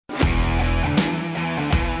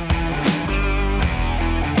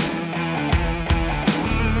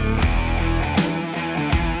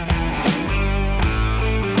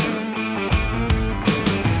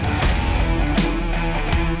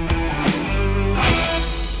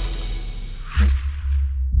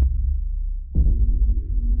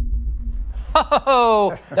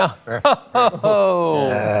ho,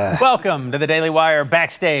 ho. Welcome to the Daily Wire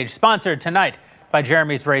Backstage, sponsored tonight by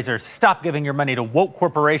Jeremy's Razors. Stop giving your money to woke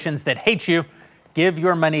corporations that hate you. Give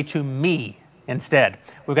your money to me instead.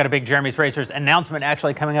 We've got a big Jeremy's Razors announcement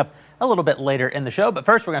actually coming up a little bit later in the show. But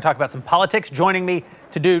first, we're going to talk about some politics. Joining me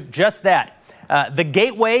to do just that, the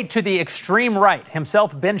gateway to the extreme right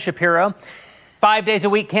himself, Ben Shapiro. 5 days a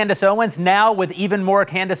week, Candace Owens. Now with even more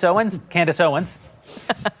Candace Owens.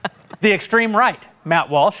 The extreme right, Matt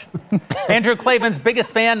Walsh. Andrew Klavan's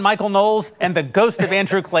biggest fan, Michael Knowles, and the ghost of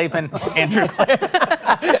Andrew Klavan, Andrew Klavan.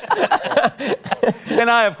 And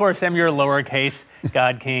I, of course, am your lowercase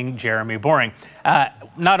God King, Jeremy Boring.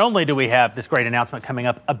 Not only do we have this great announcement coming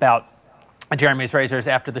up about Jeremy's Razors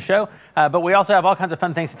after the show, but we also have all kinds of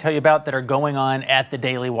fun things to tell you about that are going on at the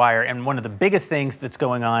Daily Wire. And one of the biggest things that's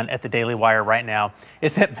going on at the Daily Wire right now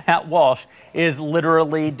is that Matt Walsh is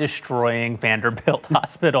literally destroying Vanderbilt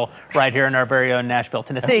Hospital right here in our very own Nashville,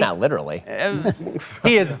 Tennessee. Not literally.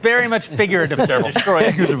 He is very much figuratively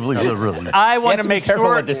destroying. Figuratively, literally. I want to make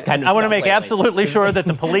sure, with this kind of I want to stuff make lately. absolutely sure that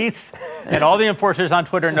the police and all the enforcers on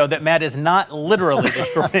Twitter know that Matt is not literally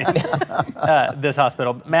destroying this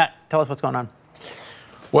hospital. Matt, tell us what's going on.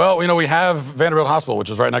 Well, you know, we have Vanderbilt Hospital, which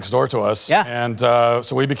is right next door to us. Yeah. And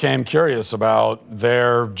so we became curious about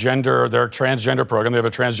their transgender program. They have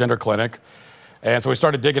a transgender clinic. And so we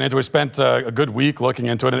started digging into it. We spent a good week looking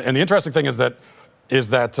into it. And the interesting thing is that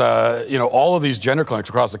you know, all of these gender clinics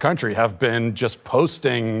across the country have been just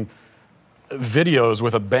posting videos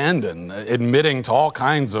with abandon, admitting to all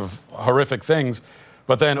kinds of horrific things.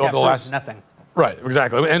 But then over the last... Nothing. Right,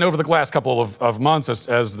 exactly. And over the last couple of months,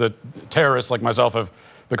 as the terrorists like myself have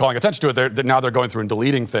been calling attention to it, now they're going through and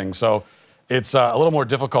deleting things. So it's a little more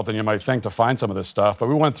difficult than you might think to find some of this stuff. But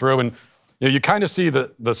we went through, and you kind of see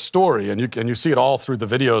the story, and you see it all through the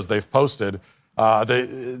videos they've posted.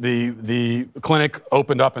 The clinic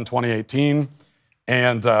opened up in 2018,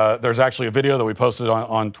 and there's actually a video that we posted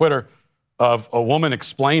on Twitter of a woman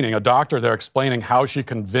explaining, a doctor there explaining how she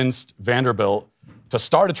convinced Vanderbilt to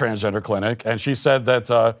start a transgender clinic, and she said that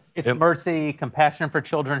It's mercy, compassion for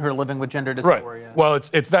children who are living with gender right. dysphoria. Well,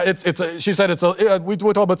 she said we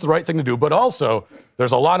told her it's the right thing to do, but also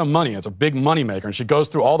there's a lot of money. It's a big money maker, and she goes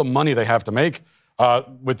through all the money they have to make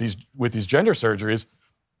with these gender surgeries.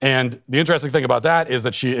 And the interesting thing about that is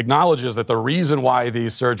that she acknowledges that the reason why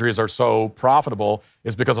these surgeries are so profitable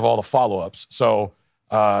is because of all the follow-ups. So.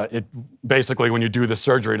 It basically, when you do the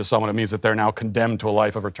surgery to someone, it means that they're now condemned to a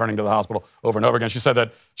life of returning to the hospital over and over again. She said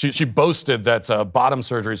that she boasted that bottom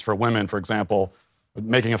surgeries for women, for example,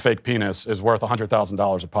 making a fake penis is worth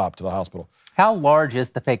 $100,000 a pop to the hospital. How large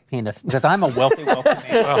is the fake penis? Because I'm a wealthy man.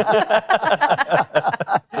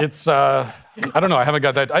 It's, I don't know. I haven't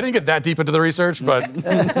got that. I didn't get that deep into the research, but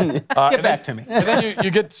Get back to me. And then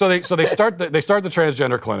you get they start the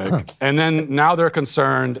transgender clinic, and then now they're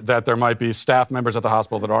concerned that there might be staff members at the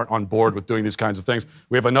hospital that aren't on board with doing these kinds of things.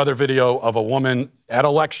 We have another video of a woman at a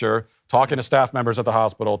lecture talking to staff members at the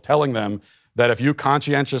hospital, telling them that if you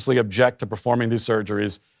conscientiously object to performing these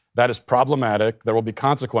surgeries, that is problematic. There will be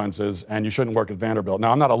consequences, and you shouldn't work at Vanderbilt.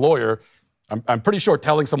 Now, I'm not a lawyer. I'm pretty sure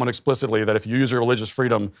telling someone explicitly that if you use your religious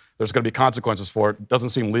freedom, there's going to be consequences for it doesn't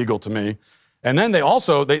seem legal to me. And then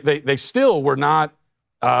they still were not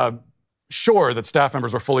sure that staff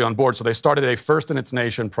members were fully on board, so they started a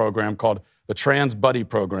first-in-its-nation program called the Trans Buddy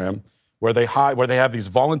Program, where they have these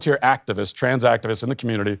volunteer activists, trans activists in the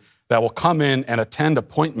community that will come in and attend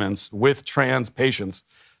appointments with trans patients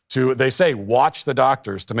to, they say, watch the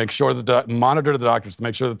doctors to make sure that monitor the doctors to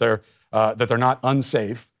make sure that they're not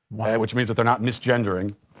unsafe. Wow. Which means that they're not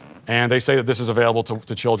misgendering. And they say that this is available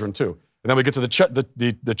to children, too. And then we get to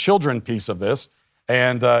the children piece of this.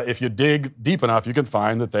 And if you dig deep enough, you can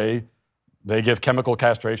find that they give chemical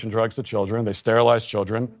castration drugs to children. They sterilize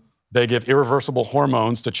children. They give irreversible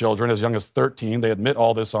hormones to children as young as 13. They admit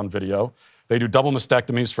all this on video. They do double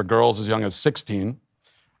mastectomies for girls as young as 16.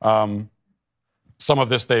 Some of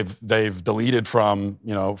this they've deleted from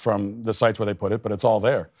the sites where they put it, but it's all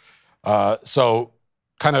there. So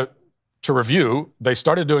kind of to review, they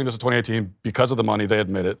started doing this in 2018 because of the money, they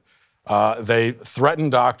admit it. They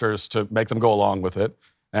threatened doctors to make them go along with it.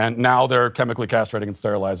 And now they're chemically castrating and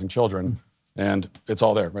sterilizing children. And it's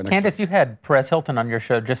all there right next Candace, to it. you had Perez Hilton on your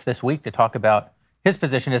show just this week to talk about his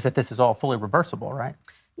position is that this is all fully reversible, right?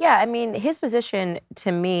 Yeah, I mean, his position,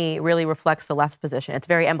 to me, really reflects the left's position. It's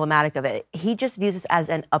very emblematic of it. He just views this as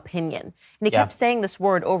an opinion. And he kept saying this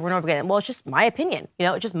word over and over again. Well, it's just my opinion.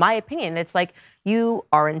 It's just my opinion. It's like, you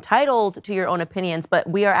are entitled to your own opinions, but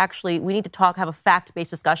we need to have a fact-based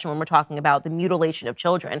discussion when we're talking about the mutilation of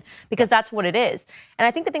children, because that's what it is. And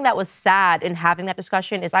I think the thing that was sad in having that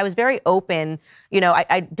discussion is I was very open.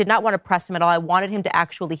 I did not want to press him at all. I wanted him to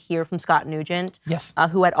actually hear from Scott Nugent, yes,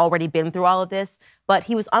 who had already been through all of this, but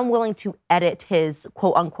he was unwilling to edit his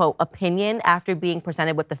quote-unquote opinion after being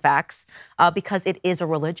presented with the facts, because it is a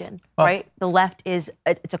religion, right? The left it's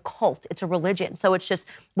a cult, it's a religion. So it's just,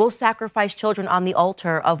 we'll sacrifice children on the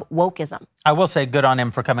altar of wokeism. I will say good on him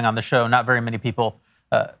for coming on the show. Not very many people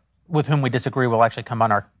with whom we disagree will actually come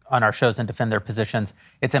on our shows and defend their positions.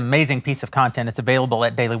 It's an amazing piece of content. It's available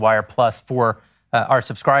at Daily Wire Plus for our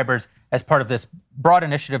subscribers as part of this broad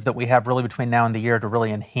initiative that we have really between now and the year to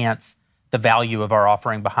really enhance the value of our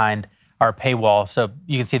offering behind our paywall. So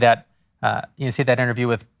you can see that interview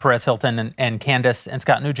with Perez Hilton and Candace and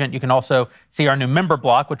Scott Nugent. You can also see our new member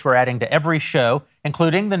block, which we're adding to every show,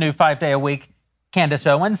 including the new 5-day-a-week Candace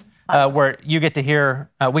Owens, where we get to hear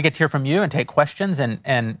from you and take questions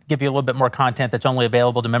and give you a little bit more content that's only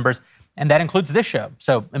available to members. And that includes this show.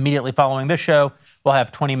 So immediately following this show, we'll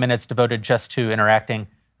have 20 minutes devoted just to interacting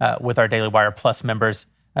with our Daily Wire Plus members.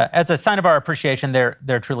 As a sign of our appreciation,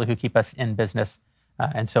 they're truly who keep us in business.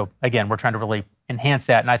 And so, again, we're trying to really enhance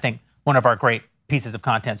that. And I think one of our great pieces of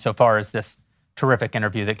content so far is this terrific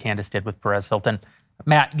interview that Candace did with Perez Hilton.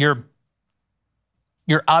 Matt, you're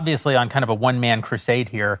obviously on kind of a one-man crusade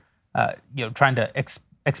here, trying to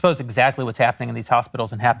expose exactly what's happening in these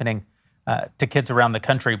hospitals and happening to kids around the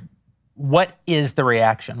country. What is the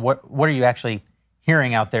reaction? What are you actually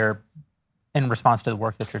hearing out there in response to the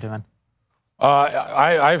work that you're doing?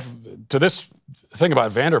 To this thing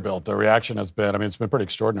about Vanderbilt, the reaction has been, it's been pretty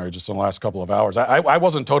extraordinary just in the last couple of hours. I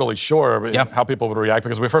wasn't totally sure how people would react,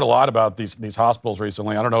 because we've heard a lot about these hospitals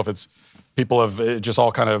recently. I don't know if it just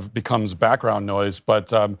all kind of becomes background noise,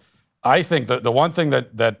 but I think that the one thing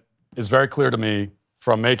that is very clear to me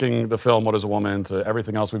from making the film What is a Woman to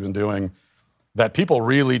everything else we've been doing, that people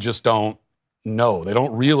really just don't know. They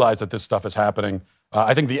don't realize that this stuff is happening.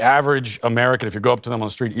 I think the average American, if you go up to them on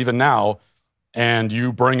the street, even now, and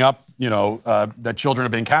you bring up, that children are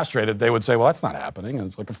being castrated, they would say, well, that's not happening. And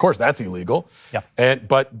it's like, of course, that's illegal. Yeah.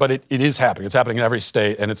 But it is happening. It's happening in every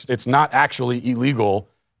state, and it's not actually illegal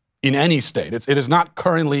in any state. It is not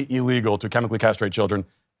currently illegal to chemically castrate children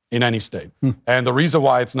in any state. And the reason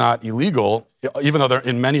why it's not illegal, even though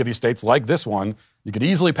in many of these states like this one, you could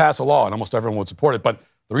easily pass a law and almost everyone would support it, but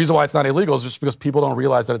the reason why it's not illegal is just because people don't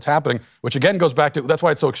realize that it's happening, which again goes back to, that's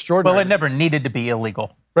why it's so extraordinary. Well, it never needed to be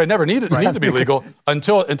illegal. Right, never needed to be legal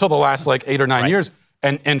until the last 8 or 9 years.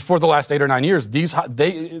 And for the last 8 or 9 years,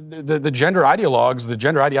 the gender ideologues, the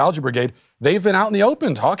gender ideology brigade, they've been out in the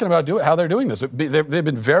open talking about how they're doing this. They've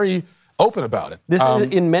been very open about it. This is,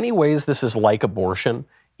 in many ways, this is like abortion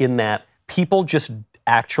in that people just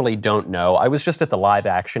actually don't know. I was just at the Live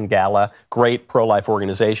Action Gala, great pro-life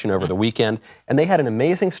organization over the weekend, and they had an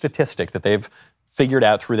amazing statistic that they've figured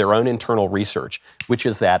out through their own internal research, which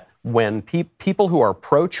is that when people who are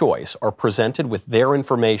pro-choice are presented with their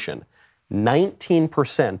information,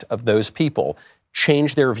 19% of those people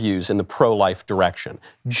change their views in the pro-life direction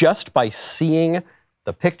just by seeing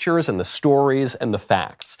the pictures and the stories and the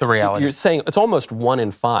facts. The reality. So you're saying it's almost 1 in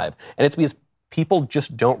 5, and it's because people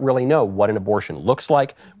just don't really know what an abortion looks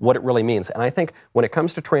like, what it really means. And I think when it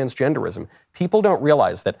comes to transgenderism, people don't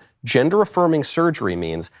realize that gender-affirming surgery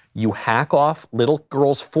means you hack off little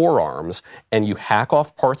girls' forearms and you hack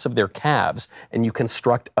off parts of their calves and you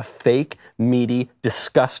construct a fake, meaty,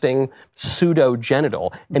 disgusting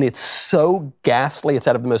pseudo-genital. And it's so ghastly, it's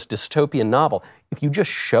out of the most dystopian novel. If you just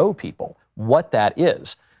show people what that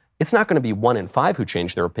is, it's not going to be 1 in 5 who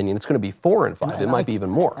change their opinion. It's going to be 4 in 5. It might be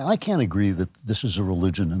even more. And I can't agree that this is a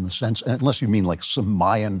religion in the sense, unless you mean like some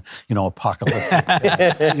Mayan,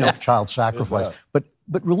 apocalyptic, child sacrifice. But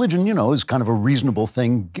religion, is kind of a reasonable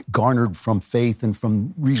thing garnered from faith and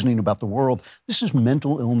from reasoning about the world. This is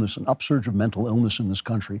mental illness, an upsurge of mental illness in this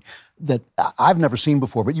country that I've never seen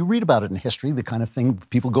before. But you read about it in history, the kind of thing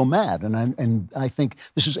people go mad. And I think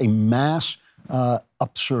this is a mass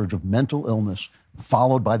upsurge of mental illness,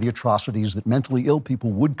 followed by the atrocities that mentally ill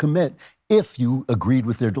people would commit if you agreed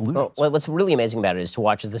with their delusions. Well, what's really amazing about it is to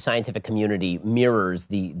watch as the scientific community mirrors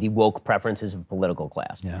the woke preferences of political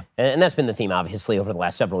class. Yeah. And that's been the theme, obviously, over the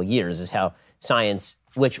last several years, is how science,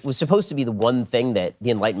 which was supposed to be the one thing that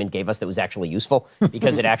the Enlightenment gave us that was actually useful,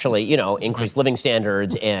 because it actually, increased living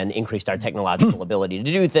standards and increased our technological ability to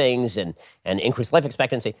do things and increased life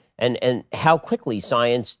expectancy. And how quickly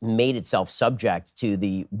science made itself subject to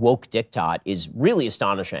the woke diktat is really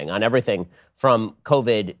astonishing on everything from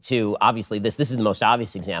COVID to, obviously, this is the most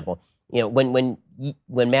obvious example. when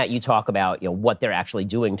Matt, you talk about what they're actually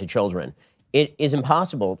doing to children, it is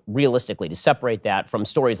impossible realistically to separate that from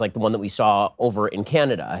stories like the one that we saw over in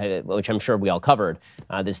Canada, which I'm sure we all covered.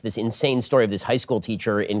 This insane story of this high school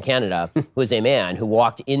teacher in Canada who is a man who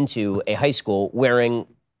walked into a high school wearing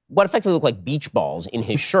what effectively looked like beach balls in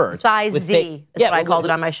his shirt. Size Z is what I called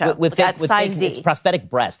it on my show. With size Z. It's prosthetic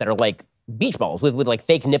breasts that are like beach balls with like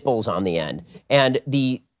fake nipples on the end. And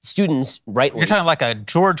the students, rightly... You're talking like a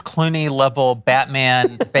George Clooney level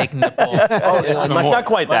Batman fake nipple. Not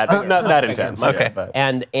quite that, not that intense. Okay.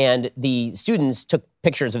 Yeah, and the students took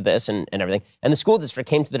pictures of this and everything, and the school district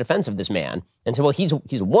came to the defense of this man and said, well, he's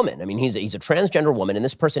a woman. I mean, he's a transgender woman, and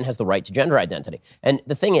this person has the right to gender identity. And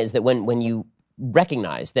the thing is that when you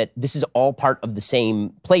recognize that this is all part of the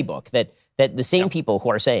same playbook, that the same people who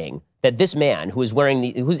are saying that this man who is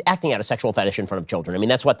who's acting out a sexual fetish in front of children, I mean,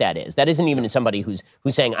 that's what that is. That isn't even somebody who's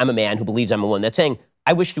saying, I'm a man who believes I'm a woman. That's saying,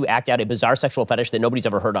 I wish to act out a bizarre sexual fetish that nobody's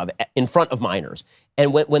ever heard of in front of minors.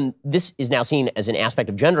 And when this is now seen as an aspect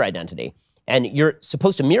of gender identity, and you're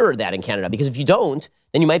supposed to mirror that in Canada, because if you don't,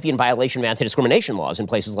 then you might be in violation of anti-discrimination laws in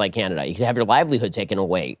places like Canada. You could have your livelihood taken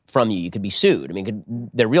away from you. You could be sued. I mean,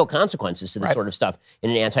 there are real consequences to this sort of stuff in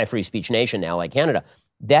an anti-free speech nation now like Canada.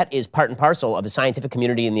 That is part and parcel of the scientific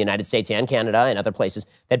community in the United States and Canada and other places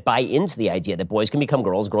that buy into the idea that boys can become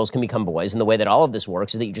girls, girls can become boys, and the way that all of this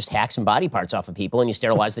works is that you just hack some body parts off of people and you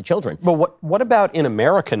sterilize the children. But what about in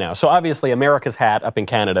America now? So obviously America's hat up in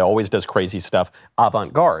Canada always does crazy stuff,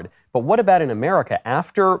 avant-garde. But what about in America?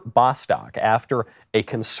 After Bostock, after a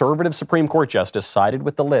conservative Supreme Court justice sided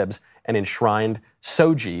with the libs and enshrined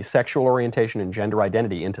SOGI, sexual orientation and gender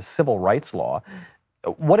identity, into civil rights law,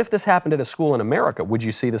 what if this happened at a school in America? Would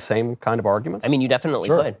you see the same kind of arguments? I mean, you definitely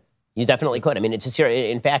could. You definitely could. I mean,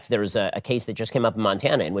 in fact, there was a case that just came up in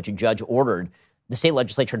Montana in which a judge ordered the state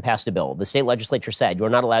legislature to pass a bill. The state legislature said you are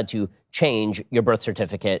not allowed to change your birth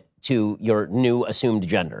certificate to your new assumed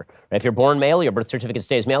gender. If you're born male, your birth certificate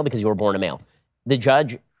stays male because you were born a male. The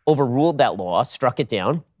judge overruled that law, struck it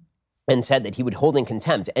down, and said that he would hold in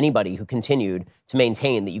contempt anybody who continued to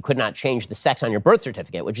maintain that you could not change the sex on your birth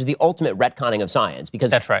certificate, which is the ultimate retconning of science.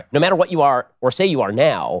 Because that's right. No matter what you are or say you are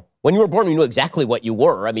now, when you were born, we knew exactly what you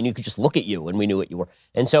were. I mean, you could just look at you and we knew what you were.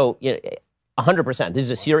 And so, 100%, this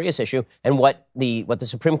is a serious issue. And what the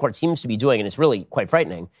Supreme Court seems to be doing, and it's really quite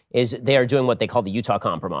frightening, is they are doing what they call the Utah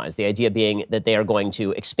Compromise. The idea being that they are going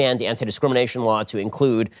to expand the anti-discrimination law to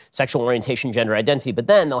include sexual orientation, gender identity, but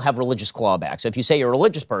then they'll have religious clawback. So if you say you're a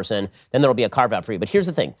religious person, then there'll be a carve-out for you. But here's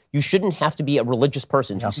the thing. You shouldn't have to be a religious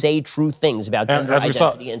person to say true things about gender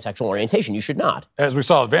identity and sexual orientation. You should not. As we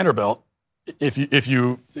saw at Vanderbilt, if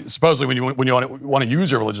you supposedly when you want to use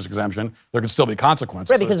your religious exemption, there can still be consequences.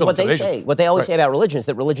 Right, because what they always say about religion is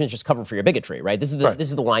that religion is just cover for your bigotry, right? This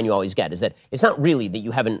is the line you always get, is that it's not really that you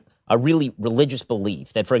have a really religious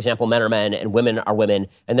belief that, for example, men are men and women are women,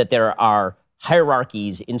 and that there are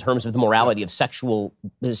hierarchies in terms of the morality of sexual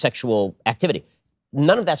activity.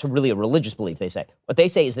 None of that's really a religious belief, they say. What they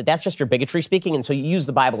say is that that's just your bigotry speaking, and so you use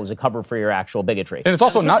the Bible as a cover for your actual bigotry. And it's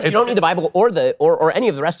also not... You don't need the Bible or any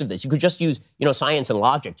of the rest of this. You could just use, science and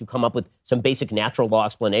logic to come up with some basic natural law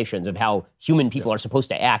explanations of how human people are supposed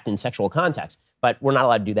to act in sexual context. But we're not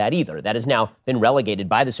allowed to do that either. That has now been relegated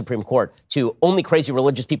by the Supreme Court to only crazy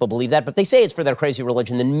religious people believe that, but they say it's for their crazy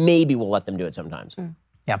religion, then maybe we'll let them do it sometimes.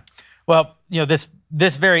 Yeah. Well, this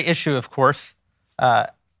very issue, of course,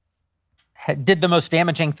 did the most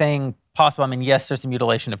damaging thing possible. I mean, yes, there's the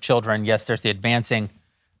mutilation of children. Yes, there's the advancing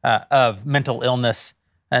of mental illness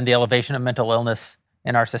and the elevation of mental illness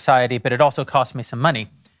in our society, but it also cost me some money.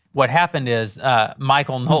 What happened is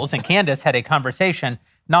Michael, Knowles, and Candace had a conversation,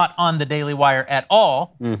 not on the Daily Wire at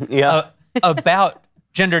all, about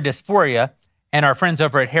gender dysphoria, and our friends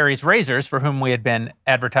over at Harry's Razors, for whom we had been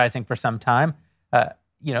advertising for some time,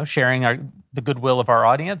 sharing the goodwill of our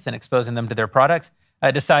audience and exposing them to their products,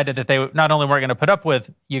 decided that they not only weren't going to put up with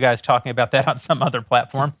you guys talking about that on some other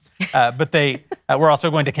platform, but they were also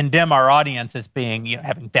going to condemn our audience as being,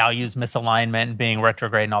 having values misalignment and being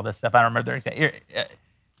retrograde and all this stuff. I don't remember their exact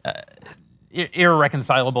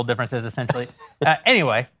irreconcilable differences, essentially.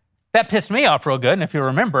 Anyway, that pissed me off real good. And if you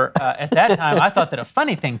remember, at that time, I thought that a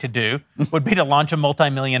funny thing to do would be to launch a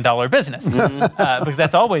multi-million-dollar business. Because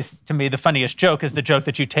that's always, to me, the funniest joke is the joke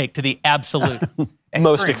that you take to the absolute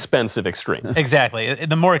most expensive extreme. Exactly.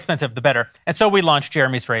 The more expensive, the better. And so we launched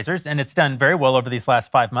Jeremy's Razors, and it's done very well over these last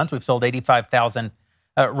 5 months. We've sold 85,000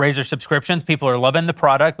 razor subscriptions. People are loving the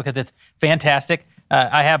product because it's fantastic.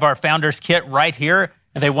 I have our founder's kit right here,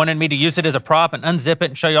 and they wanted me to use it as a prop and unzip it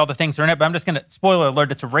and show you all the things that are in it. But I'm just going to, spoiler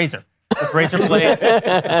alert, it's a razor with razor blades.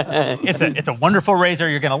 It's a wonderful razor.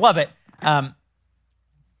 You're going to love it.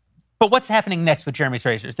 But what's happening next with Jeremy's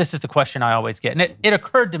Razors? This is the question I always get. And it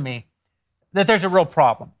occurred to me that there's a real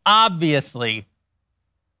problem. Obviously,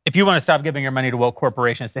 if you want to stop giving your money to woke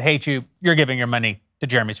corporations that hate you, you're giving your money to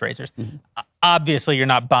Jeremy's Razors. Obviously, you're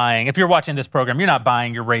not buying, if you're watching this program, you're not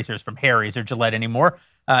buying your razors from Harry's or Gillette anymore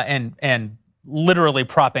and literally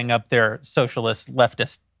propping up their socialist,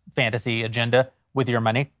 leftist fantasy agenda with your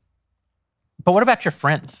money. But what about your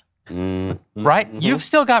friends? Right? You've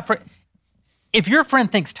still got... If your friend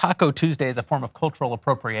thinks Taco Tuesday is a form of cultural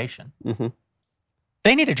appropriation,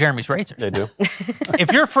 they need a Jeremy's Razors. They do.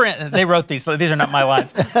 If your friend, they wrote these are not my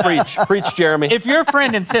lines. Preach, Jeremy. If your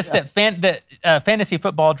friend insists that fantasy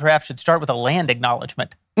football draft should start with a land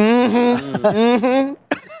acknowledgement. No,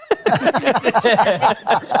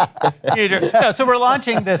 so we're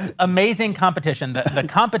launching this amazing competition,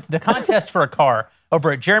 the contest for a car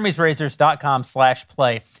over at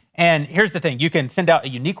jeremysrazors.com/play. And here's the thing, you can send out a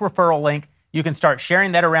unique referral link. You can start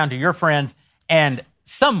sharing that around to your friends, and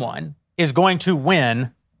someone is going to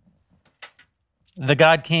win the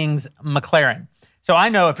God King's McLaren. So I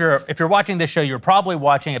know if you're watching this show, you're probably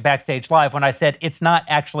watching it Backstage Live when I said it's not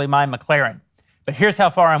actually my McLaren. But here's how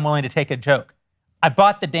far I'm willing to take a joke. I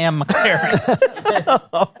bought the damn McLaren.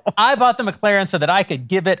 I bought the McLaren so that I could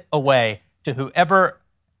give it away to whoever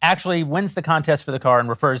actually wins the contest for the car and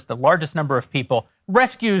refers the largest number of people,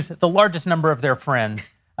 rescues the largest number of their friends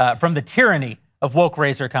from the tyranny of woke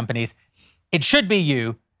razor companies. It should be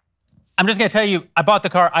you. I'm just going to tell you, I bought the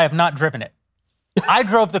car. I have not driven it. I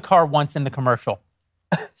drove the car once in the commercial,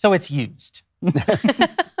 so it's used.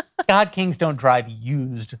 God Kings don't drive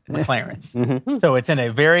used McLarens. So it's in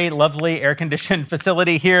a very lovely air-conditioned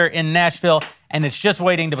facility here in Nashville, and it's just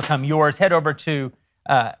waiting to become yours. Head over to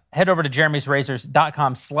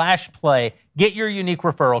jeremysrazors.com/play. Get your unique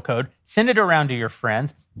referral code. Send it around to your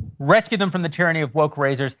friends. Rescue them from the tyranny of woke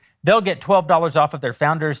razors. They'll get $12 off of their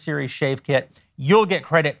Founders Series shave kit. You'll get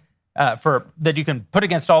credit for that you can put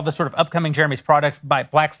against all the sort of upcoming Jeremy's products. By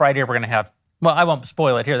Black Friday, we're going to have, well, I won't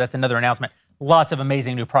spoil it here. That's another announcement. Lots of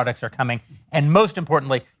amazing new products are coming. And most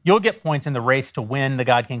importantly, you'll get points in the race to win the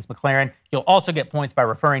God King's McLaren. You'll also get points by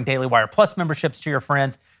referring Daily Wire Plus memberships to your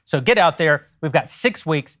friends. So get out there. We've got 6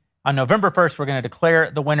 weeks. On November 1st, we're going to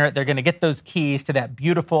declare the winner. They're going to get those keys to that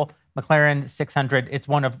beautiful McLaren 600. It's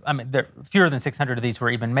one of, there fewer than 600 of these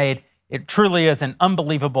were even made. It truly is an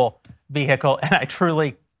unbelievable vehicle, and I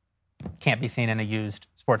truly can't be seen in a used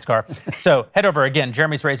sports car. So head over again,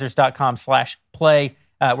 jeremysrazors.com/play.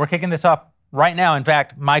 We're kicking this off right now. In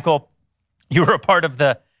fact, Michael, you were a part of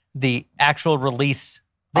the actual release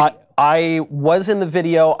video. I was in the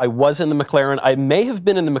video. I was in the McLaren. I may have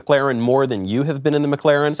been in the McLaren more than you have been in the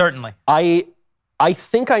McLaren. Certainly. I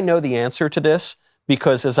think I know the answer to this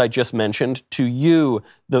because, as I just mentioned, to you,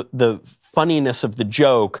 the funniness of the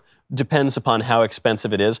joke depends upon how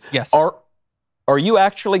expensive it is. Yes. Are you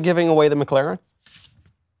actually giving away the McLaren?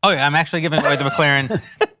 Oh, yeah, I'm actually giving away the McLaren.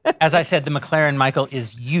 As I said, the McLaren, Michael,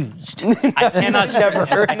 is used. I cannot stress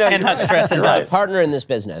it. As a partner in this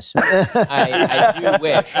business, I do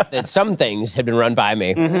wish that some things had been run by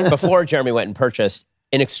me before Jeremy went and purchased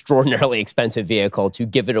an extraordinarily expensive vehicle to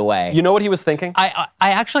give it away. You know what he was thinking? I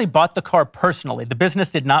actually bought the car personally. The business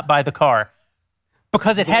did not buy the car.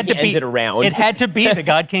 Because it had to be it had to be the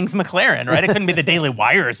God King's McLaren, right? It couldn't be the Daily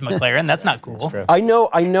Wire's McLaren. That's not cool. That's true. I know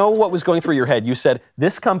what was going through your head. You said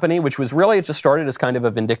this company, which was really, it just started as kind of a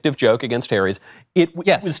vindictive joke against Harry's, it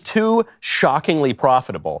was too shockingly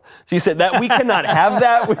profitable. So you said that we cannot have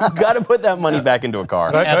that. We've got to put that money back into a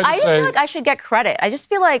car. I just feel like I should get credit. I just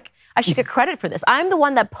feel like I should get credit for this. I'm the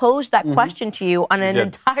one that posed that question to you on an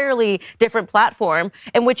entirely different platform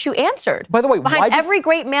in which you answered. By the way, behind every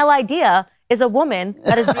great male idea is a woman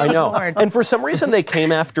that is being ignored. And for some reason they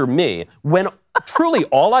came after me when truly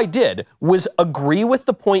all I did was agree with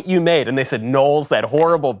the point you made. And they said, Knowles, that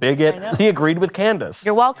horrible bigot, he agreed with Candace.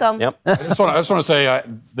 You're welcome. Yep. I just want to say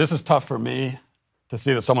this is tough for me to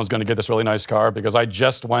see that someone's going to get this really nice car because I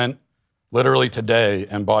just went literally today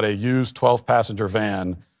and bought a used 12-passenger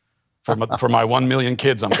van for my 1 million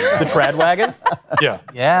kids. The Trad wagon? Yeah.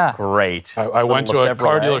 Yeah. Great. I went to a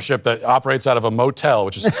car dealership that operates out of a motel,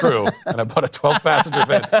 which is true, and I bought a 12-passenger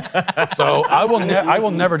van. So I will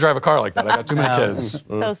never drive a car like that. I got too many kids.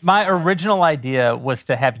 My original idea was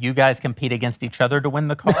to have you guys compete against each other to win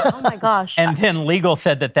the car. Oh my gosh. And then legal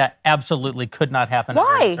said that absolutely could not happen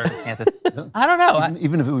Why? under circumstances. I don't know.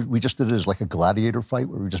 Even if we just did it as like a gladiator fight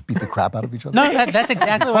where we just beat the crap out of each other? No, that's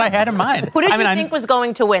exactly what I had in mind. Who did you think was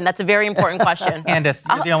going to win? That's a very important question. Candace,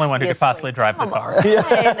 you're the only one who could possibly drive the car.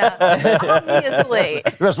 Obviously.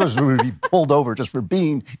 The rest of us would be pulled over just for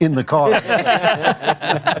being in the car.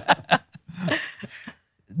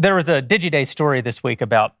 There was a DigiDay story this week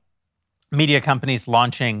about media companies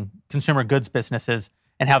launching consumer goods businesses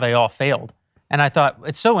and how they all failed. And I thought,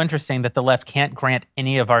 it's so interesting that the left can't grant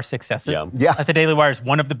any of our successes. Yeah. Like the Daily Wire is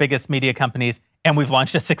one of the biggest media companies, and we've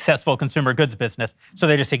launched a successful consumer goods business. So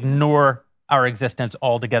they just ignore our existence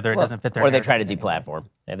altogether. It doesn't fit their Or they narrative. try to deplatform.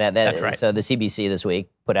 That's right. So the CBC this week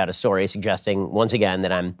put out a story suggesting, once again,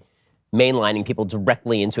 that I'm mainlining people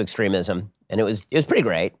directly into extremism. And it was pretty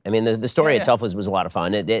great. I mean, the story itself was a lot of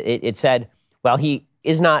fun. It said, well, he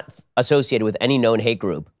is not associated with any known hate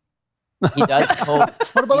group. He does hold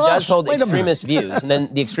extremist views. And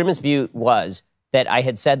then the extremist view was that I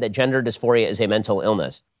had said that gender dysphoria is a mental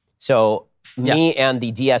illness. So me and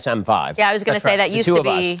the DSM-5. Yeah, I was going to say that used to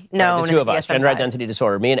be known. The two of as us, gender DSM-5. identity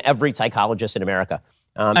disorder. Me and every psychologist in America.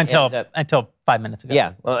 Until 5 minutes ago.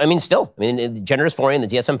 Yeah, well, I mean, still, gender dysphoria and the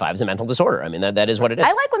DSM-5 is a mental disorder. I mean, that is what it is.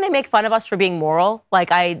 I like when they make fun of us for being moral.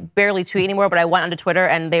 Like, I barely tweet anymore, but I went onto Twitter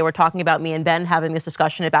and they were talking about me and Ben having this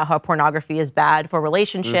discussion about how pornography is bad for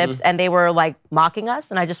relationships, and they were like mocking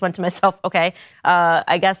us. And I just went to myself, okay,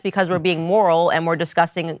 I guess because we're being moral and we're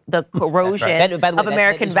discussing the corrosion by the way, of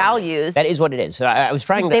American values. That is what it is. So I was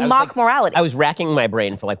trying to. They mock morality. I was racking my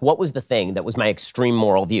brain for like, what was the thing that was my extreme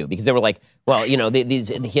moral view? Because they were like, well,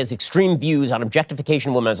 he has extreme views on objectification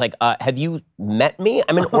of women. I was like, have you met me?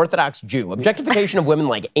 I'm an Orthodox Jew. Objectification of women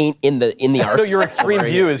like ain't in the arsenal. So your extreme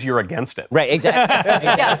view is you're against it. Right, exactly.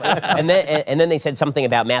 And then they said something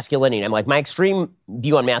about masculinity. I'm like, my extreme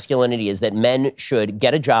view on masculinity is that men should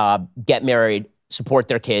get a job, get married, support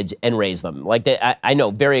their kids, and raise them. Like, I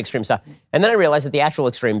know, very extreme stuff. And then I realized that the actual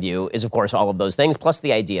extreme view is, of course, all of those things, plus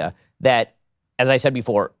the idea that, as I said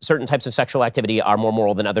before, certain types of sexual activity are more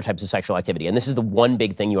moral than other types of sexual activity. And this is the one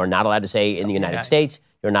big thing you are not allowed to say in the United States.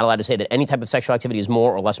 You're not allowed to say that any type of sexual activity is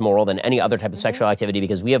more or less moral than any other type of sexual activity,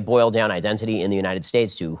 because we have boiled down identity in the United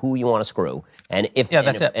States to who you want to screw. And if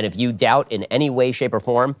you doubt in any way, shape, or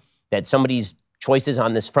form that somebody's choices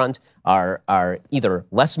on this front are either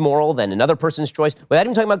less moral than another person's choice, without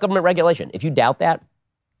even talking about government regulation, if you doubt that,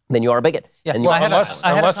 then you are a bigot. Yeah. And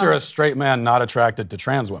Unless you're a straight man not attracted to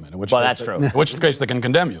trans women, in which case that's true. In which case they can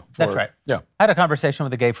condemn you. That's right. Yeah. I had a conversation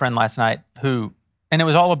with a gay friend last night and it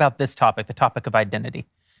was all about this topic, the topic of identity.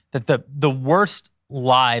 That the worst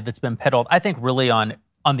lie that's been peddled, I think, really on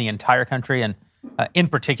the entire country, and in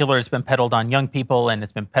particular, it's been peddled on young people and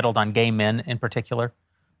it's been peddled on gay men in particular,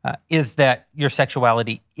 is that your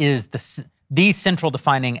sexuality is the central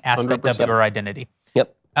defining aspect 100%. of your identity.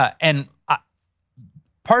 Yep. And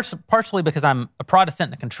partially because I'm a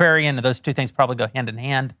Protestant and a contrarian, and those two things probably go hand in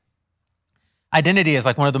hand. Identity is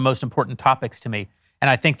like one of the most important topics to me, and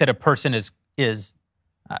I think that a person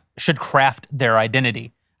should craft their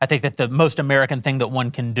identity. I think that the most American thing that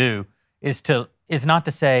one can do is not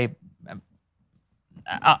to say.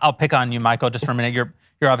 I'll pick on you, Michael, just for a minute. You're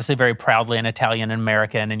obviously very proudly an Italian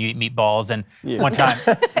American, and you eat meatballs. And one time,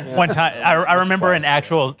 I remember an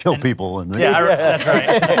actual Kill people. That's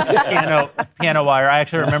right. Piano wire. I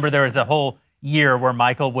actually remember there was a whole year where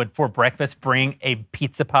Michael would, for breakfast, bring a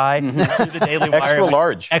pizza pie to the Daily Wire. Extra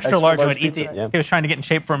large. Extra large. And would eat pizza. He was trying to get in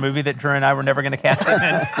shape for a movie that Drew and I were never going to cast him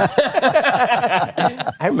in.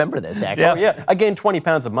 I remember this, actually. Oh, yeah. I gained 20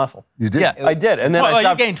 pounds of muscle. You did? Yeah. I did. And then I you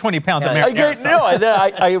stopped. gained 20 pounds of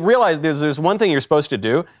I realized there's one thing you're supposed to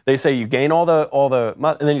do. They say you gain all the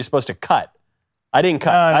muscle, and then you're supposed to cut. I didn't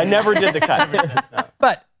cut. I never did the cut.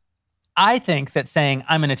 But I think that saying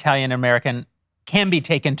I'm an Italian American can be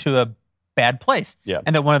taken to a bad place. Yeah.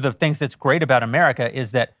 And that one of the things that's great about America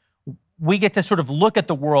is that we get to sort of look at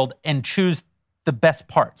the world and choose the best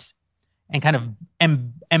parts and kind of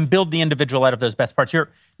and build the individual out of those best parts.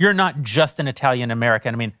 You're not just an Italian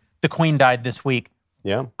American. I mean, the Queen died this week.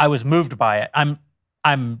 Yeah. I was moved by it.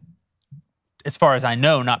 I'm as far as I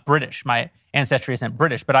know, not British. My ancestry isn't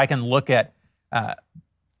British, but I can look at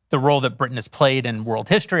the role that Britain has played in world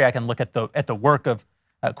history. I can look at the work of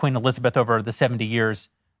Queen Elizabeth over the 70 years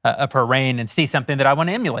of her reign and see something that I want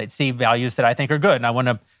to emulate, see values that I think are good. And I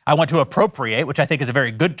want to appropriate, which I think is a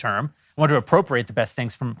very good term. I want to appropriate the best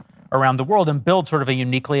things from around the world and build sort of a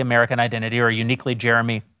uniquely American identity or a uniquely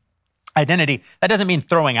Jeremy identity. That doesn't mean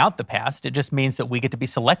throwing out the past. It just means that we get to be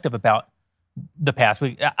selective about the past.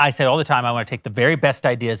 I say all the time, I want to take the very best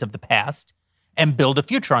ideas of the past and build a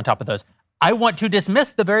future on top of those. I want to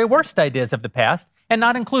dismiss the very worst ideas of the past and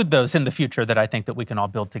not include those in the future that I think that we can all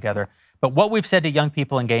build together. But what we've said to young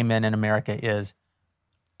people and gay men in America is,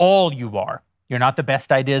 all you are. You're not the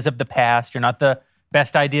best ideas of the past. You're not the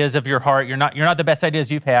best ideas of your heart. You're not the best ideas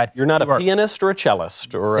you've had. You're not a pianist or a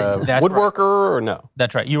cellist or a That's woodworker or no.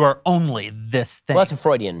 That's right. You are only this thing. Well, that's a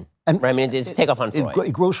Freudian. Right? I mean, it's a takeoff on Freud.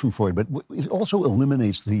 It grows from Freud, but it also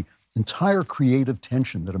eliminates the entire creative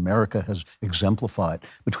tension that America has exemplified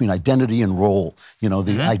between identity and role. You know,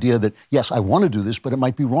 the idea that, yes, I want to do this, but it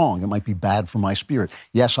might be wrong. It might be bad for my spirit.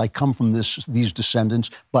 Yes, I come from these descendants,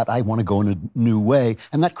 but I want to go in a new way.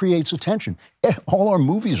 And that creates a tension. All our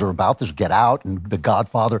movies are about this, Get Out and The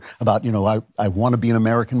Godfather, about, you know, I want to be an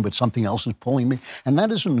American, but something else is pulling me. And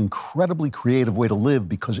that is an incredibly creative way to live,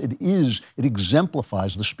 because it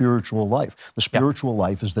exemplifies the spiritual life. The spiritual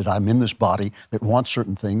life is that I'm in this body that wants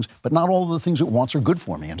certain things, but not all of the things it wants are good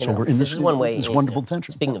for me. And so we're in this wonderful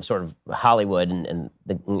tension. Speaking of sort of Hollywood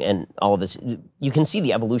and all of this, you can see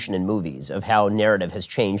the evolution in movies of how narrative has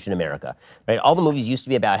changed in America. Right? All the movies used to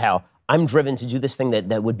be about how I'm driven to do this thing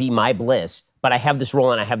that would be my bliss, but I have this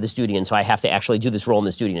role and I have this duty, and so I have to actually do this role in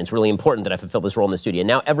this duty, and it's really important that I fulfill this role in this duty. And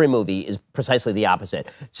now every movie is precisely the opposite.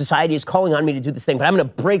 Society is calling on me to do this thing, but I'm going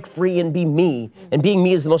to break free and be me, and being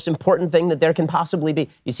me is the most important thing that there can possibly be.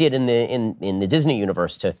 You see it in the Disney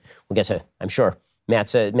universe. We'll get to, I'm sure,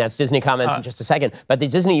 Matt's Disney comments in just a second, but the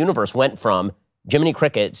Disney universe went from Jiminy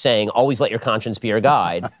Cricket saying, "Always let your conscience be your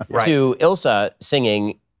guide," to Ilsa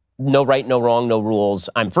singing, "No right, no wrong, no rules,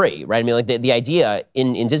 I'm free," right? I mean, like the idea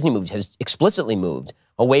in Disney movies has explicitly moved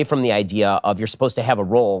away from the idea of you're supposed to have a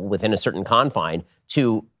role within a certain confine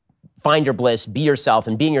to find your bliss, be yourself,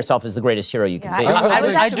 and being yourself is the greatest hero you can be.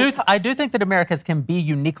 I do think that Americans can be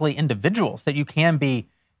uniquely individuals, that you can be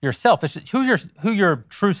yourself. It's who your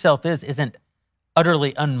true self isn't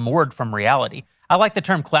utterly unmoored from reality. I like the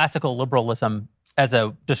term classical liberalism as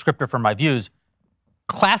a descriptor for my views.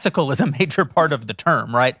 Classical is a major part of the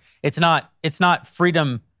term, right? It's not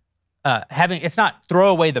freedom, it's not throw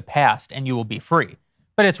away the past and you will be free.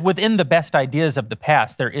 But it's within the best ideas of the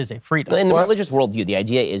past, there is a freedom. In the religious worldview, the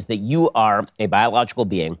idea is that you are a biological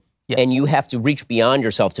being, and you have to reach beyond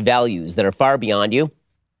yourself to values that are far beyond you,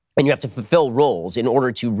 and you have to fulfill roles in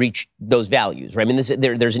order to reach those values, right? I mean,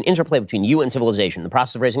 there's an interplay between you and civilization. The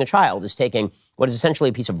process of raising a child is taking what is essentially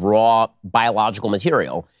a piece of raw biological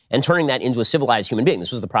material and turning that into a civilized human being.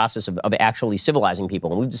 This was the process of actually civilizing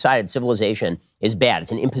people. And we've decided civilization is bad.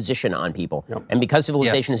 It's an imposition on people. Yep. And because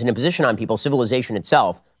civilization is an imposition on people, civilization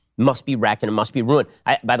itself must be wrecked and it must be ruined.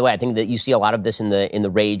 By the way, I think that you see a lot of this in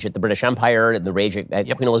the rage at the British Empire, and the rage at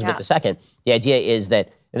Queen Elizabeth II. The idea is that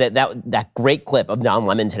great clip of Don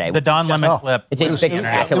Lemon today. The Don Lemon clip. It's a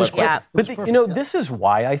spectacular clip. But you know, this is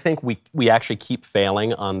why I think we actually keep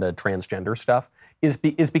failing on the transgender stuff. Is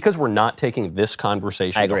because we're not taking this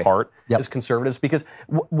conversation to heart as conservatives, because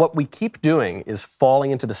what we keep doing is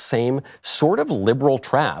falling into the same sort of liberal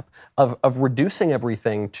trap of reducing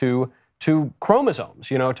everything to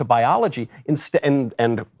chromosomes, you know, to biology,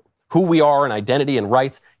 and who we are and identity and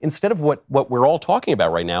rights, instead of what we're all talking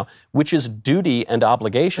about right now, which is duty and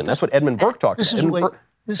obligation. That's what Edmund Burke talked about.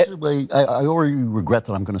 This is a way, I already regret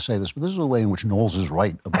that I'm going to say this, but this is a way in which Knowles is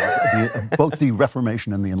right about both the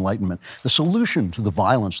Reformation and the Enlightenment. The solution to the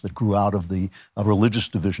violence that grew out of the religious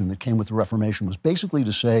division that came with the Reformation was basically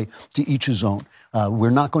to say, to each his own.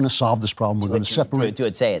 We're not going to solve this problem. We're going to separate. Do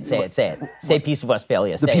it. Say it. Say Peace of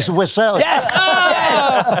Westphalia. The Peace of Westphalia. Yes!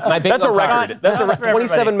 Yes! That's a record. That's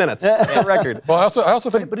 27 minutes. That's a record. Well, I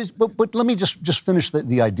also think... But let me just finish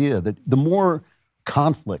the idea that the more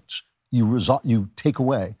conflicts you take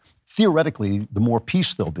away, theoretically, the more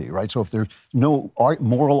peace there'll be, right? So if there's no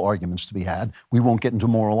moral arguments to be had, we won't get into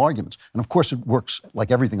moral arguments. And of course, it works like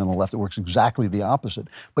everything on the left. It works exactly the opposite.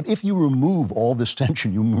 But if you remove all this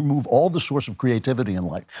tension, you remove all the source of creativity in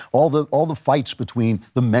life, all the fights between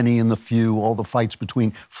the many and the few, all the fights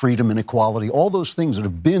between freedom and equality, all those things that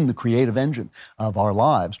have been the creative engine of our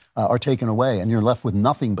lives are taken away, and you're left with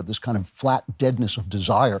nothing but this kind of flat deadness of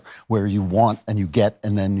desire, where you want and you get,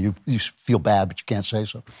 and then you feel bad, but you can't say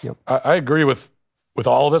so. Yep. I agree with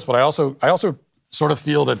all of this, but I also sort of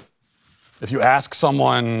feel that if you ask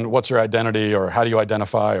someone, what's your identity, or how do you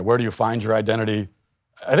identify, or where do you find your identity,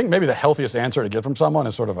 I think maybe the healthiest answer to get from someone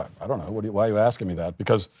is sort of, I don't know, why are you asking me that?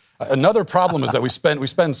 Because another problem is that we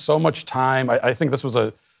spend so much time, I think this was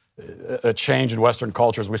a change in Western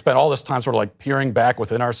cultures. We spend all this time sort of like peering back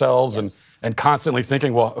within ourselves and constantly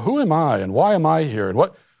thinking, well, who am I, and why am I here, and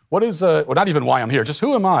what is, well, not even why I'm here, just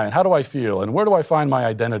who am I, and how do I feel, and where do I find my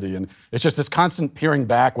identity? And it's just this constant peering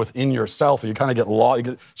back within yourself, and you kind of get lost, you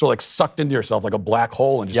get sort of like sucked into yourself like a black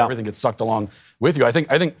hole, and just everything gets sucked along with you. I think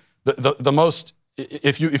the most,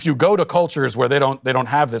 if you go to cultures where they don't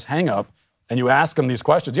have this hang up, and you ask them these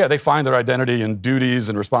questions, they find their identity in duties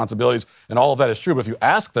and responsibilities, and all of that is true. But if you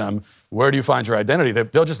ask them, where do you find your identity?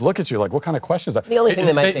 They'll just look at you like, what kind of question is that? The only thing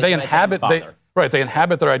they might say, they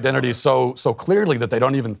inhabit their identity so clearly that they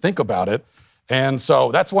don't even think about it. And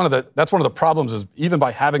so that's one of the problems, is even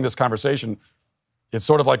by having this conversation, it's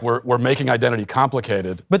sort of like we're making identity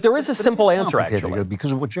complicated. But there is a simple answer, Complicated, actually.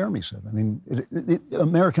 because of what Jeremy said. I mean,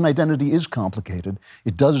 American identity is complicated.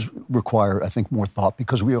 It does require, I think, more thought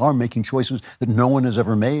because we are making choices that no one has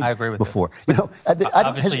ever made I agree with before. You know,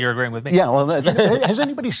 Obviously, you're agreeing with me. Yeah. Well, has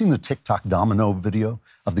anybody seen the TikTok domino video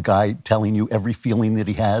of the guy telling you every feeling that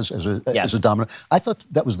he has as a domino? I thought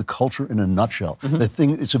that was the culture in a nutshell. The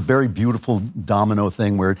thing, it's a very beautiful domino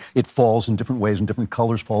thing where it falls in different ways and different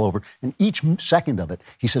colors fall over. And each second of it,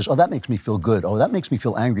 he says, oh, that makes me feel good. Oh, that makes me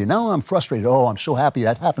feel angry. Now I'm frustrated. Oh, I'm so happy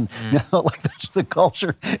that happened. Like, that's the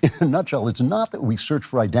culture in a nutshell. It's not that we search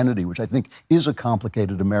for identity, which I think is a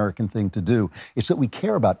complicated American thing to do. It's that we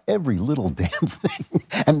care about every little damn thing.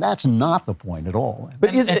 And that's not the point at all.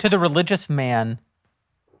 But and to the religious man,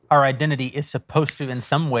 our identity is supposed to, in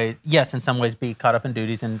some ways, yes, in some ways, be caught up in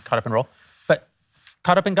duties and caught up in role, but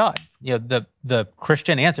caught up in God. You know, the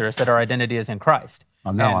Christian answer is that our identity is in Christ.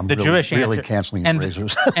 Now I'm really canceling your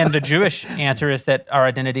razors. And the Jewish answer is that our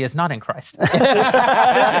identity is not in Christ. That's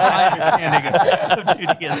my understanding of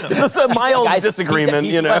Judaism. It's a mild disagreement,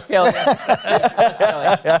 you know.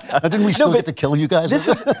 Didn't we still get to kill you guys?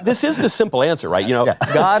 This is the simple answer, right? You know,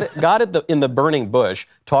 God in the burning bush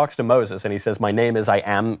talks to Moses, and he says, "My name is I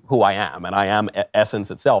am who I am, and I am essence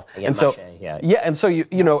itself." And so, and so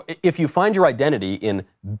you know, if you find your identity in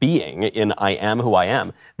being, in I am who I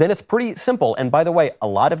am, then it's pretty simple. And by the way, a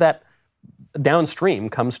lot of that downstream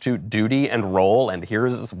comes to duty and role, and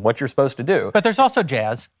here's what you're supposed to do. But there's also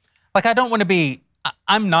jazz. Like, I don't want to be.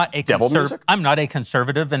 I'm not a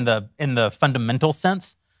conservative in the fundamental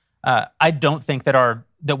sense. I don't think that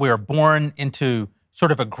we are born into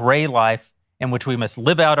sort of a gray life in which we must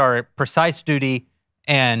live out our precise duty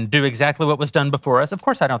and do exactly what was done before us. Of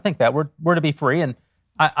course, I don't think that. We're to be free, and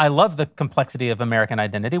I love the complexity of American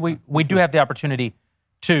identity. We do have the opportunity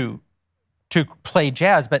to play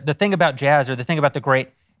jazz, but the thing about jazz, or the thing about the great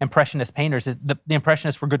Impressionist painters, is the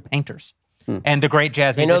Impressionists were good painters. And the great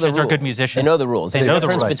jazz musicians are good musicians. They know the rules. They There's know a the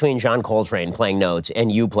difference rules. between John Coltrane playing notes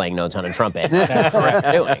and you playing notes on a trumpet. That's correct.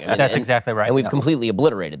 That's exactly right. And we've completely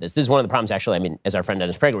obliterated this. This is one of the problems, actually, I mean, as our friend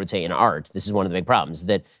Dennis Prager would say, in art, this is one of the big problems,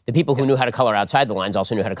 that the people who knew how to color outside the lines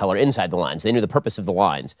also knew how to color inside the lines. They knew the purpose of the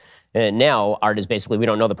lines. And now art is basically, we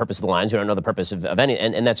don't know the purpose of the lines, we don't know the purpose of any,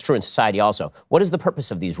 and that's true in society also. What is the purpose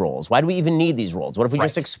of these roles? Why do we even need these roles? What if we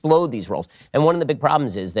just explode these roles? And one of the big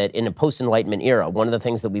problems is that in a post-Enlightenment era, one of the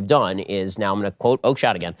things that we've done is, now I'm going to quote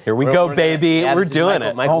Oakeshott again. Here we go, baby. We're doing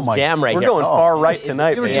it. Michael's jam right We're here. going far right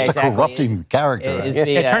tonight. You're just a corrupting character.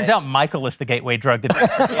 It turns out Michael is the gateway drug to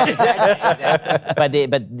But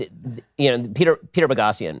you know, Peter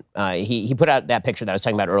Boghossian, he put out that picture that I was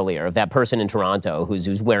talking about earlier of that person in Toronto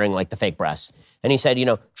who's wearing like the fake breasts. And he said, you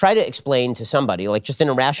know, try to explain to somebody, like just in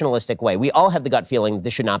a rationalistic way. We all have the gut feeling that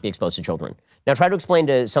this should not be exposed to children. Now try to explain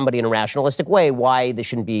to somebody in a rationalistic way why this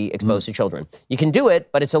shouldn't be exposed to children. You can do it,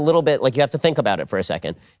 but it's a little bit like you have to think about it for a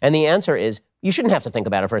second. And the answer is, you shouldn't have to think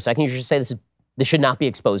about it for a second. You should say this should not be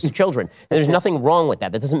exposed to children. And there's nothing wrong with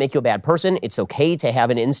that. That doesn't make you a bad person. It's okay to have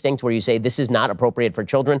an instinct where you say this is not appropriate for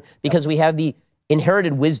children, because we have the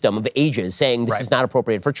inherited wisdom of ages saying this is not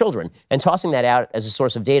appropriate for children. And tossing that out as a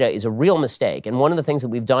source of data is a real mistake. And one of the things that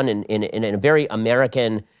we've done in a very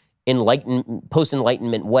American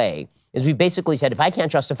post-Enlightenment way is we've basically said, if I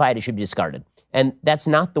can't justify it, it should be discarded. And that's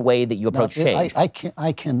not the way that you approach change.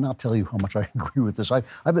 I cannot tell you how much I agree with this. I've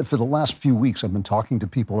been, for the last few weeks, I've been talking to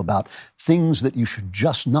people about things that you should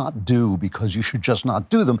just not do because you should just not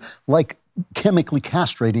do them, like chemically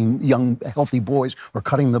castrating young, healthy boys or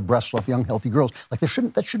cutting the breasts off young, healthy girls. Like,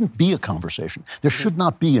 that shouldn't be a conversation. There should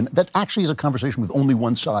not be, and that actually is a conversation with only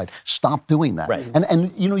one side. Stop doing that. Right.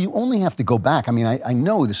 And you know, you only have to go back. I mean, I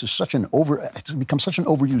know this is it's become such an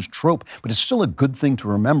overused trope, but it's still a good thing to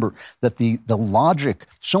remember that the logic,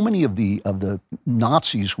 so many of the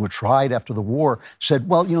Nazis who were tried after the war said,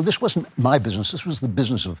 well, you know, this wasn't my business. This was the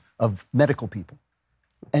business of medical people.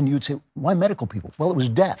 And you'd say, why medical people? Well, it was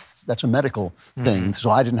death. That's a medical thing,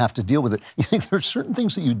 so I didn't have to deal with it. You think there are certain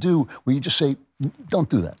things that you do where you just say, don't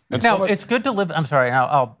do that. Now, it's good to live, I'm sorry,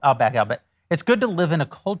 I'll back out, but it's good to live in a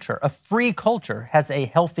culture. A free culture has a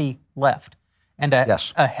healthy left. And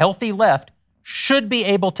a healthy left should be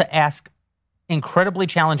able to ask incredibly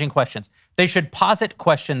challenging questions. They should posit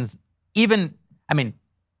questions, even, I mean,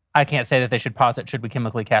 I can't say that they should posit, should we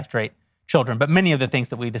chemically castrate children, but many of the things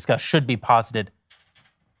that we discuss should be posited.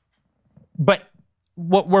 But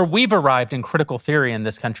where we've arrived in critical theory in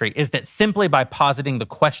this country is that simply by positing the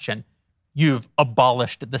question, you've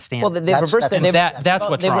abolished the standard. Well, they've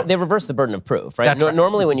reversed the burden of proof, right? Right.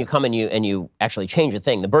 Normally, when you come and you actually change a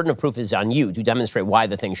thing, the burden of proof is on you to demonstrate why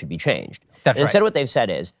the thing should be changed. That's Instead, right. what they've said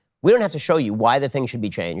is, We don't have to show you why the thing should be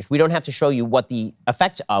changed. We don't have to show you what the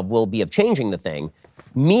effect will be of changing the thing.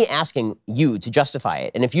 Me asking you to justify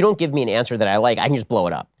it, and if you don't give me an answer that I like, I can just blow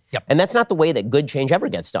it up. Yep. And that's not the way that good change ever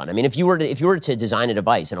gets done. I mean, if you were to design a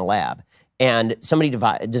device in a lab, and somebody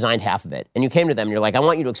designed half of it, and you came to them and you're like, I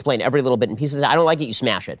want you to explain every little bit in pieces. I don't like it, you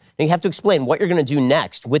smash it. And you have to explain what you're going to do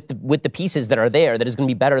next with the pieces that are there that is going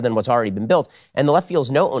to be better than what's already been built. And the left feels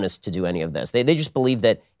no onus to do any of this. They just believe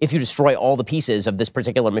that if you destroy all the pieces of this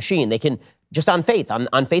particular machine, they can, just on faith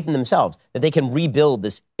in themselves, that they can rebuild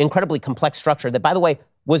this incredibly complex structure that, by the way,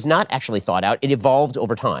 was not actually thought out. It evolved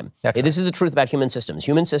over time. This is the truth about human systems.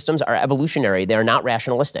 Human systems are evolutionary. They are not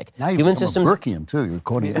rationalistic. Now human systems. Burkean too. You're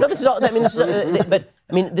quoting. No, this is all. I mean,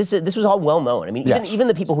 this is. This was all well known. I mean, even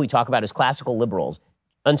the people who we talk about as classical liberals,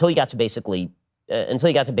 until you got to basically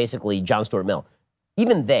John Stuart Mill,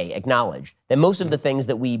 even they acknowledge that most of the things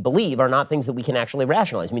that we believe are not things that we can actually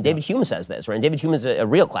rationalize. I mean, David Hume says this, right? And David Hume is a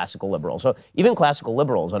real classical liberal. So even classical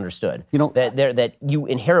liberals understood that you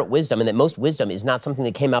inherit wisdom, and that most wisdom is not something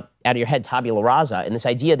that came up out of your head tabula rasa. And this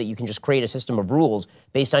idea that you can just create a system of rules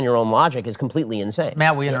based on your own logic is completely insane.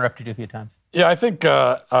 Matt, we interrupted you a few times. Yeah, I think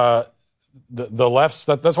the left's,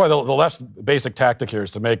 that's why the left's basic tactic here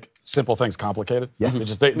is to make simple things complicated. Yeah.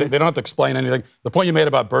 They don't have to explain anything. The point you made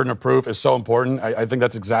about burden of proof is so important. I think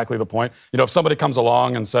that's exactly the point. You know, if somebody comes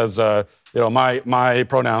along and says, my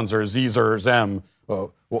pronouns are Z's or them,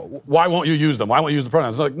 why won't you use them? Why won't you use the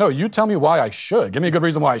pronouns? It's like, no, you tell me why I should. Give me a good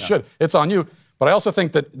reason why I should. It's on you. But I also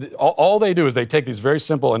think that all they do is they take these very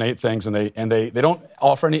simple innate things and they don't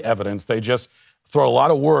offer any evidence. They just throw a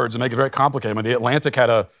lot of words and make it very complicated. When the Atlantic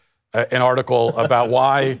had an article about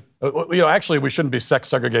why, actually we shouldn't be sex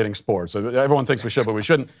segregating sports. Everyone thinks we should, but we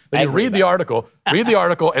shouldn't. Then you read the article, and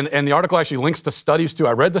the article actually links to studies too.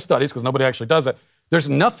 I read the studies because nobody actually does it. There's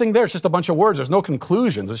nothing there. It's just a bunch of words. There's no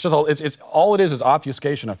conclusions. It's just all it is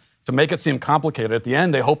obfuscation to make it seem complicated. At the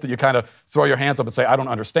end, they hope that you kind of throw your hands up and say, I don't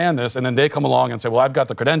understand this. And then they come along and say, well, I've got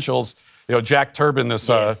the credentials. Jack Turbin, this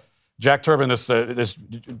another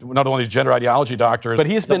one of these gender ideology doctors. But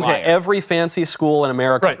he's been to every fancy school in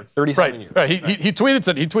America for 37 years. Right. He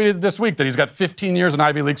tweeted this week that he's got 15 years in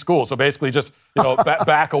Ivy League schools. So basically just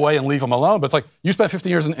back away and leave him alone. But it's like, you spent 15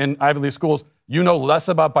 years in Ivy League schools. You know less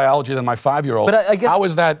about biology than my 5-year-old. But I guess how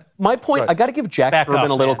is that? My point, I got to give Jack Turbin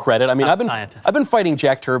a little credit. I mean, I've been fighting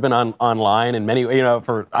Jack Turbin online and many,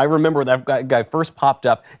 I remember that guy first popped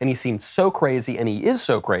up and he seemed so crazy, and he is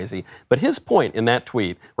so crazy. But his point in that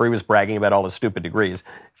tweet where he was bragging about all his stupid degrees,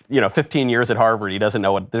 15 years at Harvard, he doesn't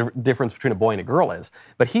know what the difference between a boy and a girl is.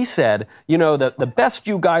 But he said, the best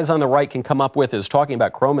you guys on the right can come up with is talking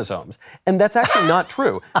about chromosomes. And that's actually not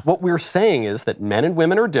true. What we're saying is that men and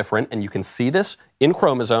women are different, and you can see this in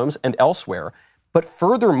chromosomes and elsewhere. But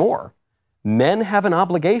furthermore, men have an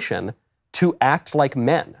obligation to act like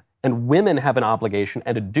men, and women have an obligation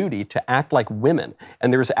and a duty to act like women.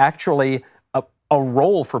 And there's actually a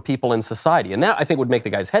role for people in society. And that, I think, would make the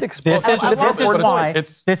guy's head explode.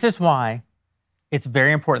 This is why it's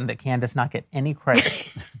very important that Candace not get any credit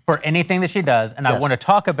for anything that she does. And I want to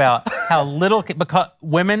talk about how little, because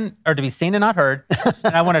women are to be seen and not heard.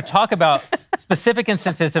 And I want to talk about specific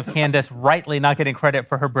instances of Candace rightly not getting credit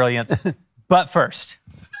for her brilliance. But first.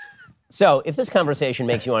 So, if this conversation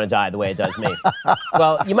makes you want to die the way it does me,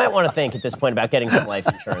 well, you might want to think at this point about getting some life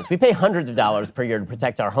insurance. We pay hundreds of dollars per year to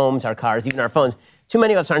protect our homes, our cars, even our phones. Too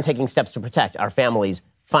many of us aren't taking steps to protect our families'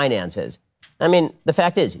 finances. I mean, the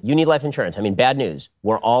fact is, you need life insurance. I mean, bad news.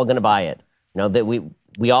 We're all going to buy it. That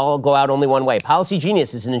we all go out only one way. Policy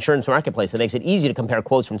Genius is an insurance marketplace that makes it easy to compare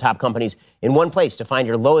quotes from top companies in one place to find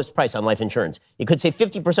your lowest price on life insurance. You could save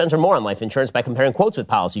 50% or more on life insurance by comparing quotes with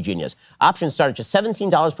Policy Genius. Options start at just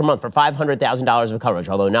 $17 per month for $500,000 of coverage,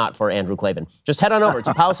 although not for Andrew Klavan. Just head on over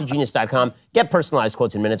to PolicyGenius.com, get personalized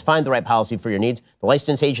quotes in minutes, find the right policy for your needs. The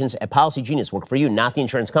licensed agents at Policy Genius work for you, not the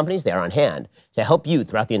insurance companies. They are on hand to help you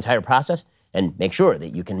throughout the entire process and make sure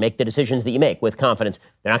that you can make the decisions that you make with confidence.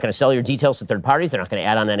 They're not going to sell your details to third parties. They're not going to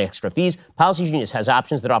add on any extra fees. Policy Genius has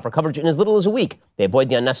options that offer coverage in as little as a week. They avoid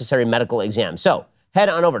the unnecessary medical exam. So head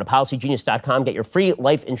on over to PolicyGenius.com, get your free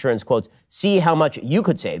life insurance quotes, see how much you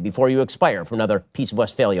could save before you expire, from another Piece of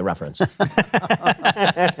Westphalia reference.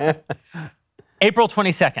 April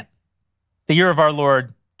 22nd, the year of our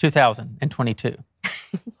Lord 2022.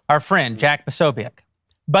 Our friend Jack Posobiec,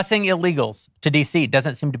 busing illegals to D.C.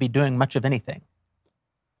 doesn't seem to be doing much of anything.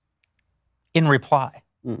 In reply,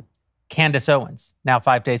 Candace Owens, now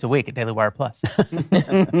 5 days a week at Daily Wire Plus.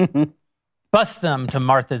 Bus them to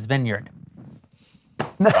Martha's Vineyard.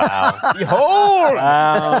 Wow. Behold!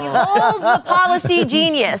 Behold the policy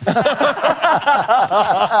genius.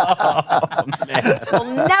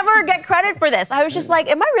 We'll never get credit for this. I was just like,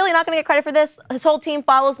 am I really not going to get credit for this? His whole team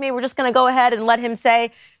follows me. We're just going to go ahead and let him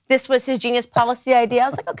say this was his genius policy idea. I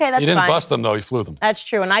was like, okay, that's fine. He didn't bust them, though. He flew them. That's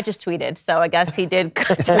true, and I just tweeted, so I guess he did. He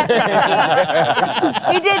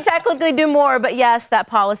did technically do more, but yes, that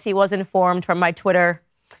policy was informed from my Twitter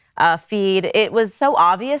feed. It was so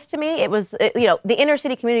obvious to me. It was, the inner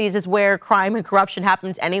city communities is where crime and corruption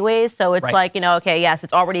happens anyways. So it's like, okay, yes,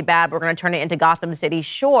 it's already bad. We're going to turn it into Gotham City.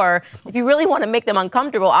 Sure. If you really want to make them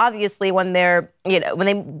uncomfortable, obviously, when they're, when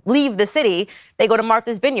they leave the city, they go to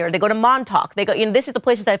Martha's Vineyard. They go to Montauk. They go, this is the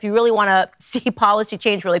places that if you really want to see policy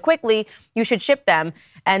change really quickly, you should ship them.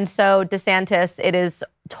 And so DeSantis, it is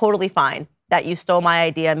totally fine that you stole my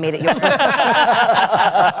idea and made it yours.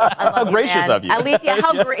 How gracious of you. At least, yeah,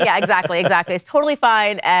 exactly. It's totally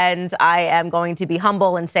fine, and I am going to be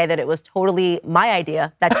humble and say that it was totally my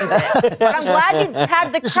idea that you did. But I'm glad you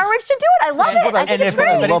had the courage to do it. I love it. I think it's What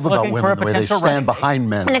great. I love about women, the way they stand behind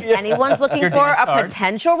men. And if anyone's looking for a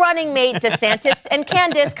potential running mate, DeSantis and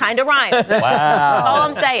Candace kind of rhymes.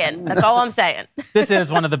 Wow. That's all I'm saying. This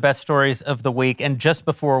is one of the best stories of the week, and just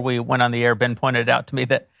before we went on the air, Ben pointed out to me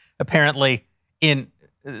that apparently in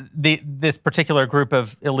this particular group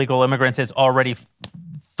of illegal immigrants has already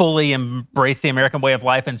fully embraced the American way of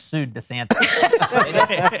life and sued DeSantis.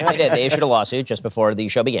 They did. They issued a lawsuit just before the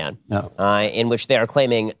show began, in which they are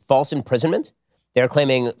claiming false imprisonment. They're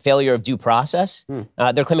claiming failure of due process.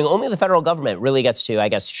 They're claiming only the federal government really gets to, I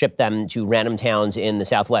guess, ship them to random towns in the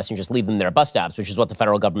Southwest and just leave them there at bus stops, which is what the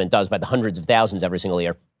federal government does by the hundreds of thousands every single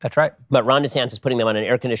year. That's right. But Ron DeSantis putting them on an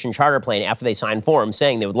air-conditioned charter plane after they signed forms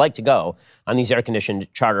saying they would like to go on these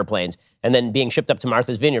air-conditioned charter planes and then being shipped up to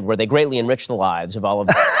Martha's Vineyard where they greatly enrich the lives of all of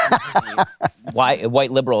the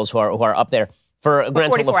white liberals who are up there for a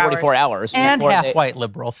grand total of 44 hours. And half-white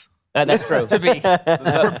liberals. That's true. We're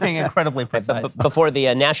being incredibly precise. Before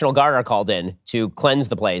the National Guard are called in to cleanse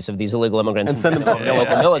the place of these illegal immigrants and send them to the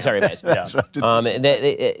local military base.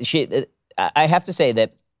 I have to say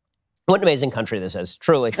that what an amazing country this is,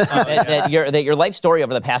 truly. That your life story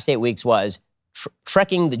over the past 8 weeks was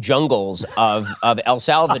trekking the jungles of El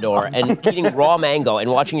Salvador and eating raw mango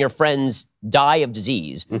and watching your friends die of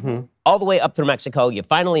disease. All the way up through Mexico, you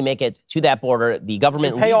finally make it to that border. The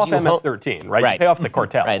government pay off MS-13, right? You pay off the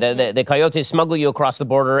cartel. Right. The coyotes smuggle you across the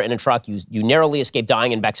border in a truck. You narrowly escape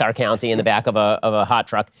dying in Bexar County in the back of a hot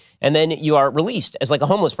truck, and then you are released as like a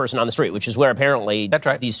homeless person on the street, which is where apparently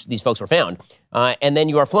these folks were found. And then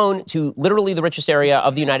you are flown to literally the richest area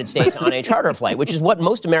of the United States on a charter flight, which is what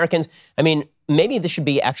most Americans. I mean, maybe this should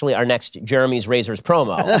be actually our next Jeremy's Razors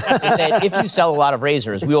promo. Is that if you sell a lot of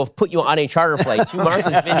razors, we will put you on a charter flight to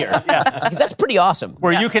Martha's Vineyard. Because that's pretty awesome.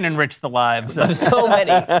 Where you can enrich the lives of so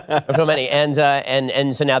many.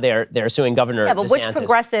 And so now they're suing Governor but DeSantis. which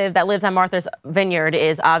progressive that lives on Martha's Vineyard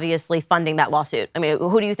is obviously funding that lawsuit? I mean,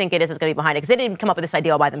 who do you think it is that's going to be behind it? Because they didn't come up with this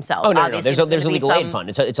idea all by themselves. Oh, no. There's a legal aid fund.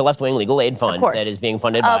 It's a left-wing legal aid fund that is being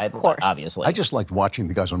funded by, obviously. I just liked watching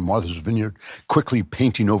the guys on Martha's Vineyard quickly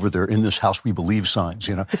painting over their "In This House We Believe" signs,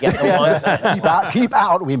 keep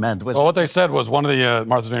out, we meant. Well, what they said was one of the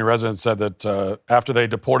Martha's Vineyard residents said that after they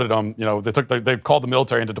deported them, they called the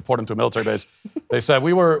military in to deport them to a military base. They said,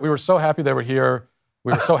 we were so happy they were here.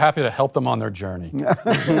 We were so happy to help them on their journey.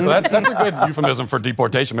 So that's a good euphemism for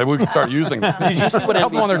deportation. Maybe we can start using that. Did you see what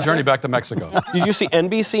help them on their journey back to Mexico? Did you see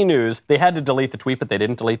NBC News? They had to delete the tweet, but they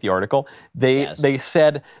didn't delete the article. They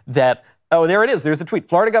said that. Oh, there it is. There's the tweet.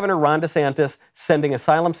 Florida Governor Ron DeSantis sending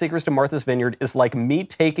asylum seekers to Martha's Vineyard is like me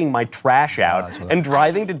taking my trash out and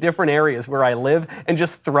driving to different areas where I live and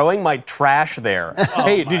just throwing my trash there.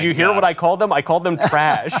 Hey, did you hear what I called them? I called them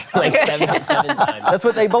trash. Like seven times. That's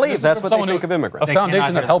what they believe. That's what they think of immigrants. A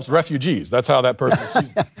foundation that helps refugees. That's how that person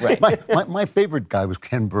sees them. Right. My favorite guy was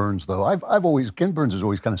Ken Burns, though. Ken Burns is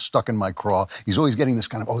always kind of stuck in my craw. He's always getting this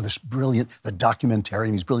kind of, this brilliant, the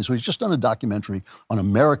documentarian. He's brilliant. So he's just done a documentary on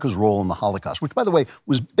America's role in the Holocaust, which, by the way,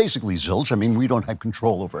 was basically zilch. I mean, we don't have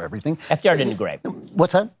control over everything. FDR didn't do great.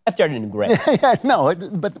 What's that? FDR didn't do great. No,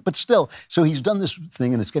 but still. So he's done this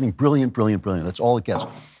thing, and it's getting brilliant. That's all it gets.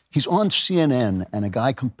 He's on CNN, and a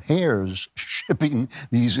guy compares shipping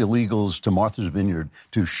these illegals to Martha's Vineyard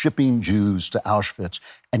to shipping Jews to Auschwitz.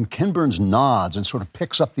 And Ken Burns nods and sort of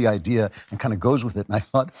picks up the idea and kind of goes with it. And I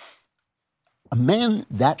thought, a man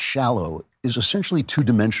that shallow is essentially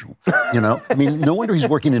two-dimensional. You know, I mean, no wonder he's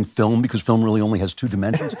working in film, because film really only has two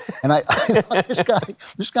dimensions. And I thought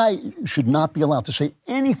this guy should not be allowed to say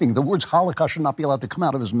anything. The words Holocaust should not be allowed to come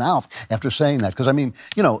out of his mouth after saying that. Because I mean,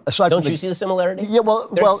 you know, aside Don't from you see the similarity? Yeah, well,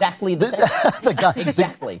 They're exactly the same.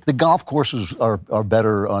 Exactly. The golf courses are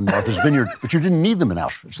better on Martha's Vineyard, but you didn't need them in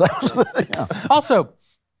Auschwitz. Also,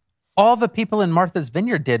 all the people in Martha's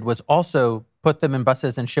Vineyard did was also put them in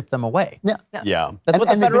buses and ship them away. Yeah. That's what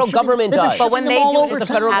the federal government does. But when they do it, the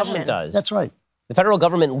federal government does. That's right. The federal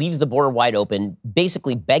government leaves the border wide open,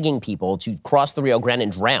 basically begging people to cross the Rio Grande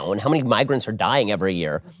and drown. How many migrants are dying every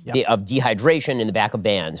year of dehydration in the back of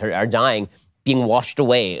vans, are dying, being washed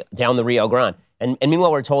away down the Rio Grande? And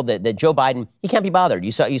meanwhile, we're told that Joe Biden, he can't be bothered.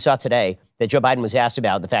 You saw today that Joe Biden was asked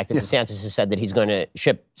about the fact that DeSantis has said that he's going to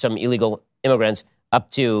ship some illegal immigrants up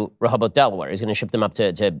to Rehoboth, Delaware. He's going to ship them up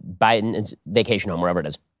to Biden's vacation home, wherever it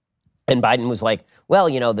is. And Biden was like, well,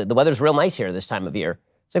 you know, the weather's real nice here this time of year.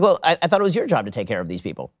 It's like, well, I thought it was your job to take care of these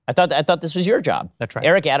people. I thought this was your job. That's right.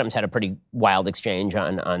 Eric Adams had a pretty wild exchange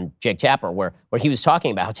on Jake Tapper where he was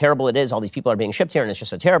talking about how terrible it is. All these people are being shipped here, and it's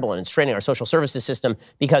just so terrible, and it's straining our social services system,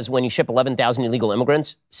 because when you ship 11,000 illegal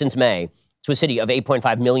immigrants since May to a city of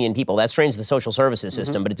 8.5 million people, that strains the social services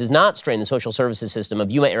system, but it does not strain the social services system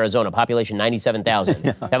of Yuma, Arizona, population 97,000.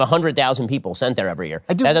 To have 100,000 people sent there every year.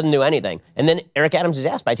 That doesn't do anything. And then Eric Adams is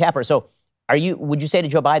asked by Tapper, so would you say to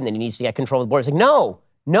Joe Biden that he needs to get control of the border? He's like,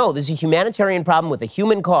 no, this is a humanitarian problem with a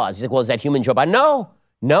human cause. He's like, well, is that human Joe Biden?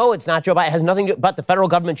 No, it's not Joe Biden. It has nothing to do, but the federal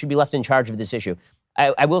government should be left in charge of this issue.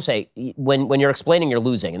 I will say, when you're explaining, you're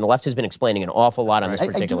losing, and the left has been explaining an awful lot on this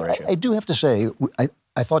particular issue. I do have to say,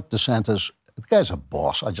 I thought DeSantis, the guy's a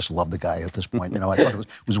boss. I just love the guy at this point. You know, I thought it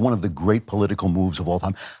was one of the great political moves of all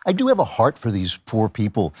time. I do have a heart for these poor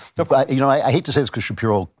people. You know, I hate to say this because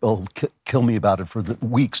Shapiro will kill me about it for the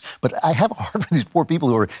weeks, but I have a heart for these poor people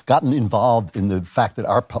who are gotten involved in the fact that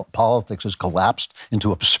our politics has collapsed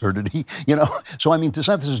into absurdity. You know, so I mean,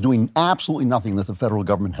 DeSantis is doing absolutely nothing that the federal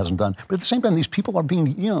government hasn't done. But at the same time, these people are being,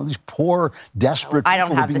 you know, these poor, desperate. I don't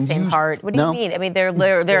people have the same heart. What do you mean? I mean, they're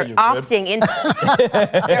opting into.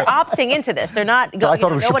 They're opting into this. They're not going. I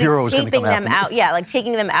thought it was Shapiro was going to come them out. Yeah, like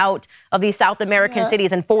taking them out of these South American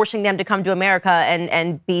cities and forcing them to come to America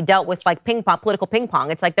and be dealt with like political ping pong.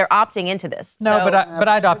 It's like they're opting into this. No, so. but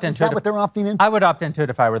I'd opt into it. But they're opting into. I would opt into it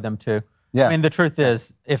if I were them too. Yeah. I mean, the truth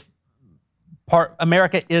is,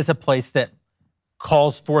 America is a place that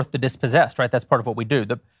calls forth the dispossessed, right? That's part of what we do.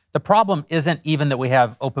 The problem isn't even that we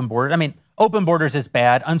have open borders. I mean, open borders is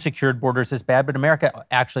bad, unsecured borders is bad, but America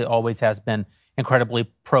actually always has been incredibly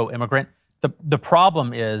pro-immigrant. The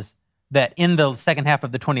problem is that in the second half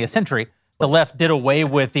of the 20th century, the left did away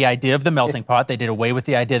with the idea of the melting pot. They did away with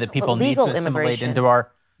the idea that people need to assimilate into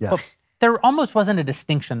our... Yeah. There almost wasn't a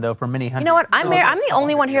distinction, though, for many hundred. You know what? I'm the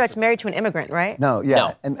only one here that's married to an immigrant, right? No, yeah.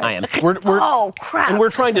 No, and I am. Oh, crap. And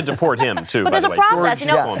we're trying to deport him, too, But by there's the a way. process, George, you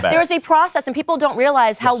know, going back. there's a process, and people don't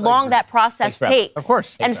realize how long that process takes. Of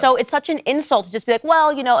course. And so it's such an insult to just be like,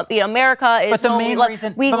 well, you know, America is But the main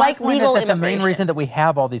reason, we but my like point legal is that immigration. the main reason that we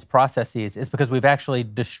have all these processes is because we've actually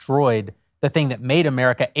destroyed the thing that made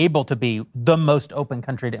America able to be the most open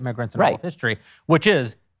country to immigrants in all of history, which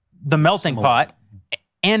is the melting pot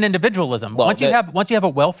and individualism. Well, once you have a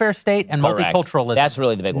welfare state and multiculturalism, that's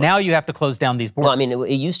really the big one. Now you have to close down these borders. Well, I mean,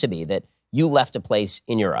 it used to be that you left a place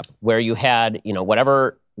in Europe where you had, you know,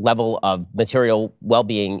 whatever level of material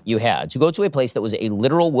well-being you had to go to a place that was a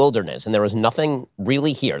literal wilderness, and there was nothing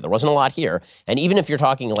really here. There wasn't a lot here. And even if you're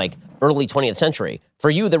talking like early 20th century,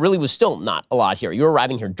 for you, there really was still not a lot here. You were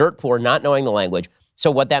arriving here dirt poor, not knowing the language. So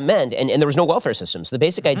what that meant, and there was no welfare system. So the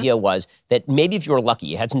basic idea was that maybe if you were lucky,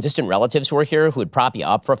 you had some distant relatives who were here who would prop you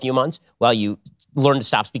up for a few months while you learned to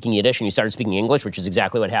stop speaking Yiddish and you started speaking English, which is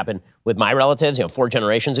exactly what happened with my relatives, you know, 4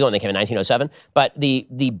 generations ago, and they came in 1907. But the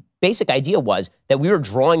basic idea was that we were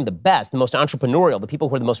drawing the best, the most entrepreneurial, the people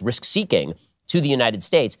who are the most risk-seeking to the United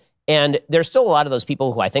States. And there's still a lot of those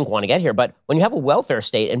people who I think want to get here. But when you have a welfare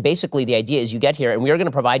state, and basically the idea is you get here and we are going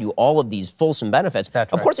to provide you all of these fulsome benefits,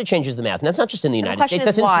 of course it changes the math. And that's not just in the United States,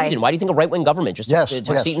 that's in Sweden. Why do you think a right-wing government just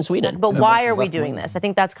took a seat in Sweden? But why are we doing this? I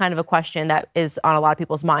think that's kind of a question that is on a lot of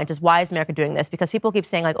people's minds, is why is America doing this? Because people keep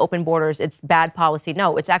saying, like, open borders, it's bad policy.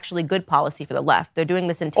 No, it's actually good policy for the left. They're doing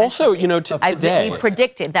this intentionally. Also, you know, today... We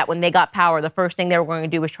predicted that when they got power, the first thing they were going to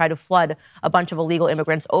do was try to flood a bunch of illegal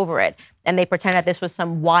immigrants over it. And they pretend that this was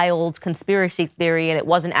some wild wild conspiracy theory and it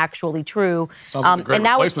wasn't actually true. Sounds like a great and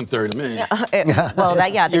now replacement theory to me. Well,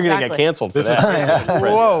 You're going to get canceled for that.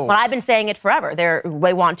 Whoa. But I've been saying it forever.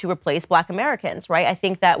 They want to replace Black Americans, right? I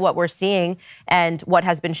think that what we're seeing and what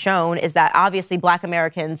has been shown is that obviously Black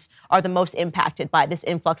Americans are the most impacted by this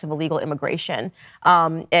influx of illegal immigration.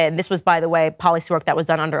 And this was, by the way, policy work that was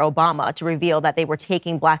done under Obama to reveal that they were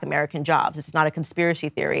taking Black American jobs. This is not a conspiracy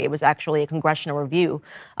theory. It was actually a congressional review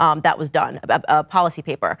that was done, a policy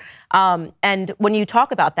paper. And when you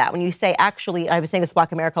talk about that, when you say, actually, I was saying this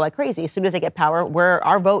Black America like crazy, as soon as they get power,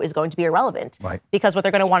 our vote is going to be irrelevant. Right. Because what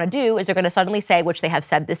they're going to want to do is they're going to suddenly say, which they have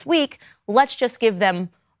said this week, let's just give them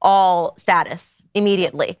all status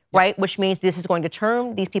immediately, right? Which means this is going to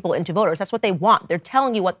turn these people into voters. That's what they want. They're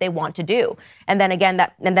telling you what they want to do. And then again,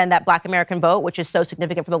 that Black American vote, which is so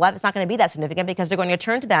significant for the left, it's not going to be that significant because they're going to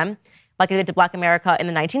turn to them like they did to Black America in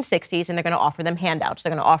the 1960s, and they're going to offer them handouts.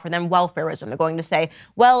 They're going to offer them welfareism. They're going to say,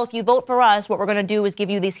 well, if you vote for us, what we're going to do is give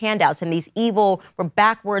you these handouts, and these evil,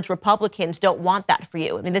 backwards Republicans don't want that for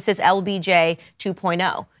you. I mean, this is LBJ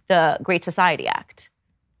 2.0, the Great Society Act.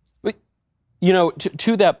 You know,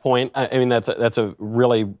 to that point, I mean, that's a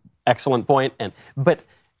really excellent point. But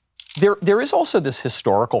there is also this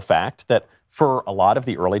historical fact that for a lot of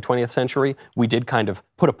the early 20th century, we did kind of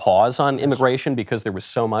put a pause on immigration because there was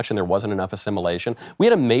so much and there wasn't enough assimilation. We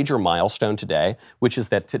had a major milestone today, which is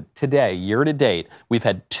that today, year to date, we've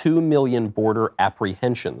had 2 million border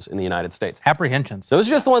apprehensions in the United States. Apprehensions. Those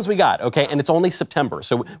are just the ones we got, okay? And it's only September,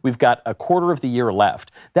 so we've got a quarter of the year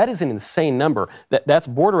left. That is an insane number. That's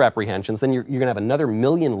border apprehensions. Then you're going to have another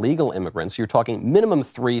million legal immigrants. You're talking minimum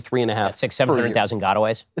 3.5. That's 700,000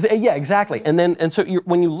 gotaways. Yeah, exactly. And so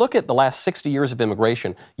when you look at the last 60 years of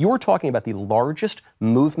immigration, you are talking about the largest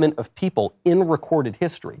movement of people in recorded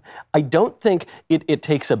history. I don't think it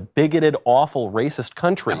takes a bigoted, awful, racist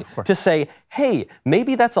country to say, hey,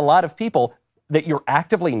 maybe that's a lot of people that you're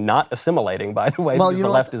actively not assimilating, by the way, because the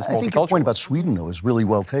left is multicultural. I think your point about Sweden, though, is really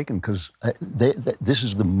well taken, because this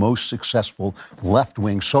is the most successful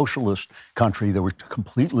left-wing socialist country. They were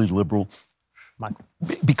completely liberal.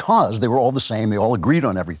 Because they were all the same, they all agreed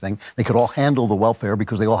on everything. They could all handle the welfare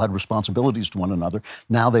because they all had responsibilities to one another.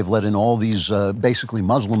 Now they've let in all these basically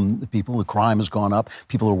Muslim people. The crime has gone up.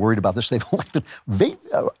 People are worried about this. They've elected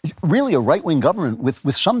really a right-wing government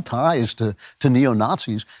with some ties to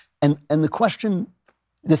neo-Nazis. And the question,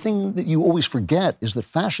 the thing that you always forget is that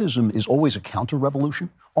fascism is always a counter-revolution.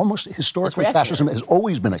 Almost historically, fascism has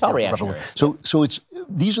always been a counter-revolution. So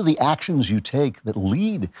these are the actions you take that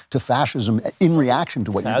lead to fascism in reaction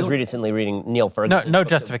to what you're doing. I was recently reading Neil Ferguson. No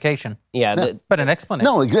justification. Yeah. But an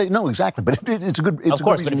explanation. No, exactly. But it's a good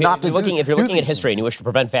reason not to do. If you're looking at history and you wish to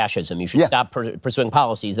prevent fascism, you should stop pursuing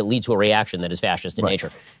policies that lead to a reaction that is fascist in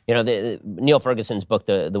nature. You know, Neil Ferguson's book,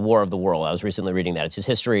 The War of the World, I was recently reading that. It's his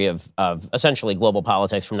history of essentially global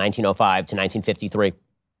politics from 1905 to 1953.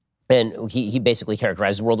 And he basically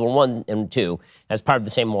characterizes World War I and II as part of the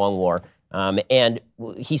same long war. And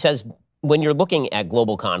he says, when you're looking at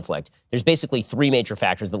global conflict, there's basically three major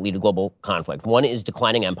factors that lead to global conflict. One is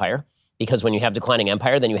declining empire, because when you have declining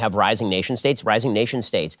empire, then you have rising nation states. Rising nation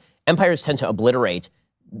states, empires tend to obliterate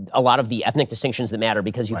a lot of the ethnic distinctions that matter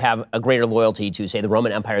because you have a greater loyalty to, say, the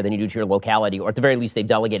Roman Empire than you do to your locality, or at the very least, they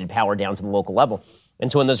delegated power down to the local level. And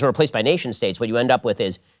so when those are replaced by nation states, what you end up with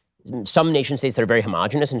is some nation states that are very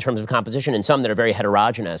homogenous in terms of composition and some that are very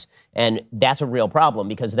heterogeneous. And that's a real problem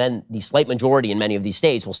because then the slight majority in many of these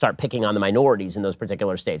states will start picking on the minorities in those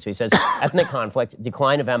particular states. So he says ethnic conflict,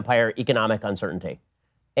 decline of empire, economic uncertainty.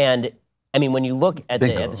 And I mean, when you look at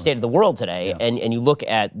the state of the world today and you look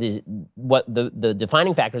at what the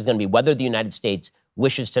defining factor is going to be whether the United States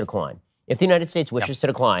wishes to decline. If the United States wishes to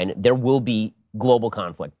decline, there will be global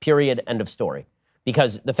conflict, period, end of story.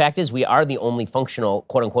 Because the fact is we are the only functional,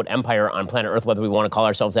 quote-unquote, empire on planet Earth, whether we want to call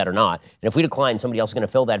ourselves that or not. And if we decline, somebody else is going to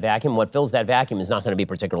fill that vacuum. What fills that vacuum is not going to be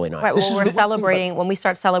particularly nice. Right, well, when we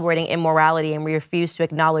start celebrating immorality and we refuse to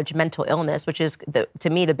acknowledge mental illness, which is, to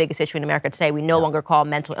me, the biggest issue in America today, we no longer call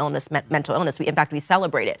mental illness mental illness. In fact, we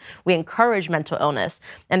celebrate it. We encourage mental illness.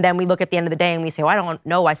 And then we look at the end of the day and we say, well, I don't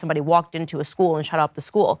know why somebody walked into a school and shut up the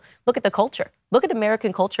school. Look at the culture. Look at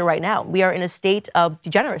American culture right now. We are in a state of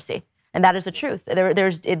degeneracy. And that is the truth.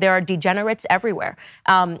 There are degenerates everywhere.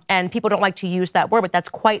 And people don't like to use that word, but that's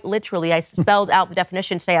quite literally, I spelled out the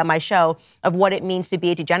definition today on my show of what it means to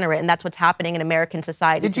be a degenerate. And that's what's happening in American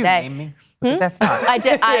society today. Did you name me? But that's not. I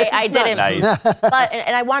didn't. Nice. But,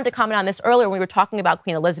 and I wanted to comment on this earlier when we were talking about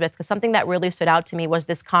Queen Elizabeth, because something that really stood out to me was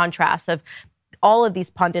this contrast of all of these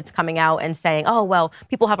pundits coming out and saying, oh, well,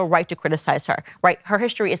 people have a right to criticize her, right? Her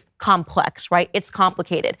history is complex, right? It's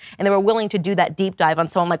complicated. And they were willing to do that deep dive on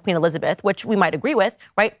someone like Queen Elizabeth, which we might agree with,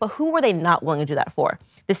 right? But who were they not willing to do that for?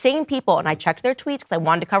 The same people, and I checked their tweets because I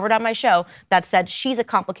wanted to cover it on my show, that said she's a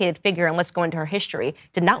complicated figure and let's go into her history,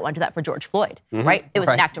 did not want to do that for George Floyd, right? It was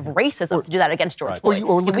an act of racism to do that against George Floyd.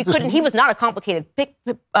 He was not a complicated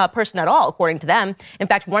person at all, according to them. In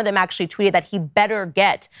fact, one of them actually tweeted that he better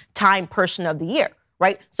get Time Person of the Year.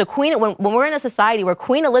 Right? So when we're in a society where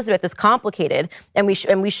Queen Elizabeth is complicated and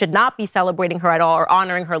we should not be celebrating her at all or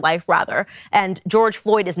honoring her life rather, and George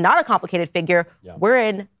Floyd is not a complicated figure, we're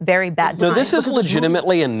in very bad times. No, this is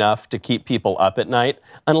legitimately enough to keep people up at night,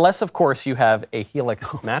 unless, of course, you have a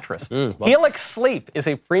Helix mattress. Helix Sleep is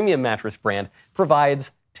a premium mattress brand, provides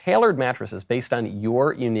tailored mattresses based on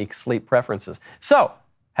your unique sleep preferences. So,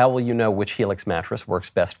 how will you know which Helix mattress works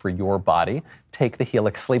best for your body? Take the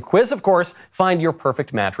Helix Sleep Quiz, of course. Find your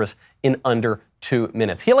perfect mattress in under 2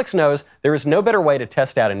 minutes. Helix knows there is no better way to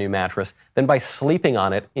test out a new mattress than by sleeping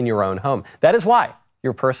on it in your own home. That is why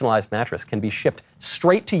your personalized mattress can be shipped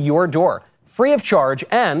straight to your door, free of charge,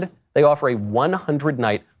 and they offer a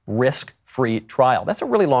 100-night risk-free trial. That's a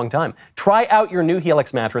really long time. Try out your new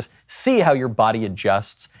Helix mattress, see how your body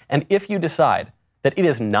adjusts, and if you decide that it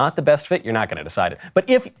is not the best fit, you're not going to decide it. But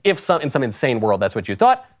if in some insane world that's what you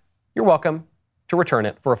thought, you're welcome to return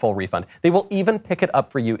it for a full refund. They will even pick it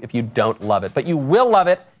up for you if you don't love it. But you will love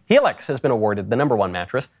it. Helix has been awarded the #1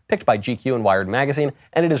 mattress, picked by GQ and Wired magazine,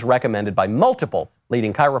 and it is recommended by multiple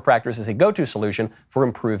leading chiropractors as a go-to solution for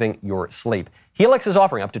improving your sleep. Helix is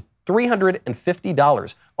offering up to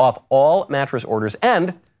 $350 off all mattress orders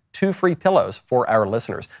and 2 free pillows for our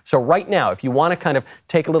listeners. So right now, if you want to kind of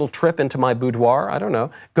take a little trip into my boudoir, I don't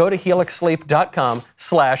know, go to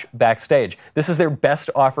helixsleep.com/backstage. This is their best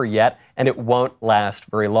offer yet, and it won't last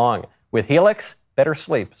very long. With Helix, better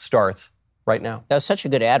sleep starts right now. That was such a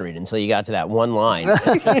good ad read until you got to that one line. That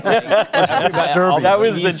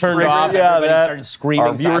was the turned trigger. off. Yeah, Everybody started screaming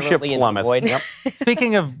our viewership silently into the void. plummets. Yep.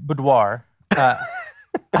 Speaking of boudoir,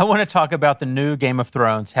 I want to talk about the new Game of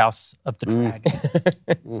Thrones, House of the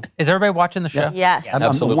Dragon. Is everybody watching the show? Yes.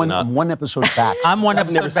 Absolutely not. I'm one episode back. I'm one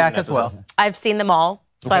episode back seen as well. I've seen them all,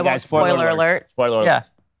 so I won't spoiler alert. Spoiler alert. Yeah.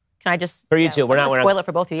 Can I just For you two, we're not spoil it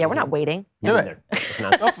for both of you? Yeah, we're not waiting. Do it. Do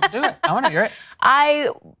it. I want to hear it.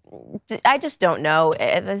 I just don't know.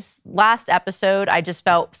 This last episode, I just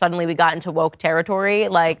felt suddenly we got into woke territory.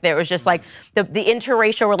 Like there was just like the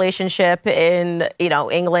interracial relationship in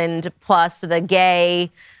England plus the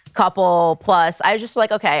gay couple plus. I was just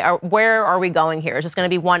like, okay, where are we going here? Is this going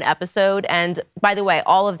to be one episode? And by the way,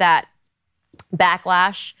 all of that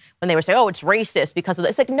backlash when they were saying, oh, it's racist because of this.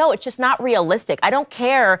 It's like, no, it's just not realistic. I don't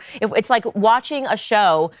care if it's like watching a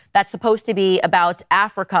show that's supposed to be about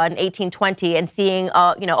Africa in 1820 and seeing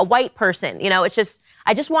a white person. It's just,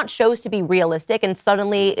 I just want shows to be realistic, and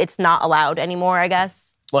suddenly it's not allowed anymore, I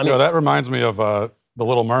guess. Well, that reminds me of The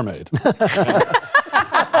Little Mermaid. Can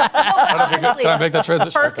I make that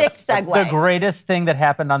transition? Perfect segue. The greatest thing that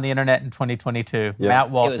happened on the internet in 2022,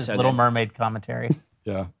 Matt Walsh's so Little good. Mermaid commentary.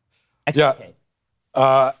 Yeah. Excellent.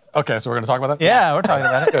 Okay, so we're going to talk about that? Yeah, we're talking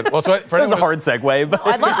about it. Good. Well, so for That was a anyone hard segue, but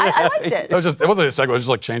I liked it. it wasn't a segue, it was just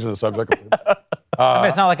like changing the subject. I mean,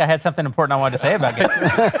 it's not like I had something important I wanted to say about it.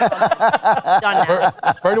 Done now.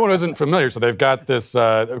 For anyone who isn't familiar, so they've got this,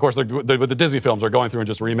 of course, with the Disney films, they're going through and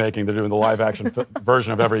just remaking, they're doing the live-action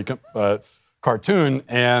version of every cartoon,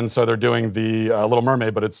 and so they're doing the Little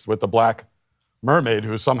Mermaid, but it's with the black mermaid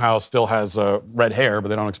who somehow still has red hair, but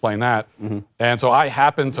they don't explain that. And so I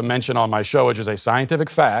happened to mention on my show, which is a scientific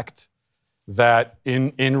fact, that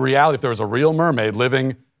in reality, if there was a real mermaid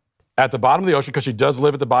living at the bottom of the ocean, because she does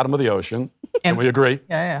live at the bottom of the ocean, and we agree?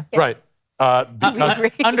 Yeah. Right. Because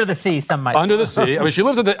Under the sea, some might. under the sea, I mean, she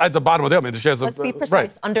lives at the bottom of the ocean. She has Let's be precise.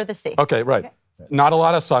 Right. Under the sea. Okay, right. Not a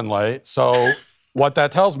lot of sunlight. So what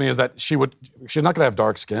that tells me is that she's not going to have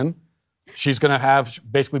dark skin. She's going to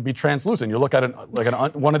basically be translucent. You look at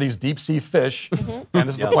one of these deep sea fish, and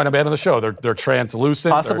this is the point I made on the show. They're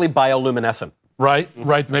translucent. possibly bioluminescent. Right.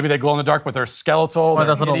 Maybe they glow in the dark, but they're skeletal. One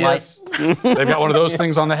of those little hideous. They've got one of those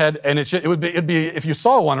things on the head, and it'd be if you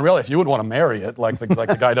saw one in real life, you would want to marry it, like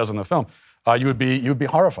the guy does in the film. You'd be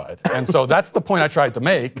horrified, and so that's the point I tried to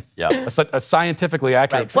make. Yeah. A scientifically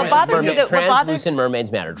accurate. What bothered you? Translucent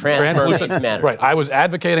mermaids matter. Mermaids matter. Right. I was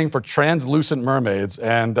advocating for translucent mermaids,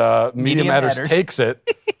 and Media Matters takes it,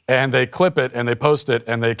 and they clip it, and they post it,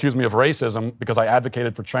 and they accuse me of racism because I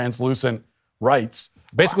advocated for translucent rights.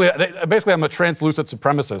 Basically, I'm a translucent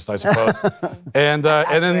supremacist, I suppose. And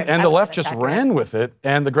the left just ran with it.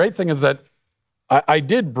 And the great thing is that I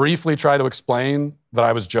did briefly try to explain that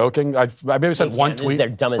I was joking. I maybe sent one tweet. They're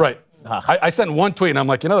dumb as right. I sent one tweet, and I'm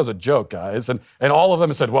like, that was a joke, guys. And all of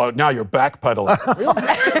them said, well, now you're backpedaling. Really?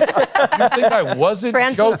 You think I wasn't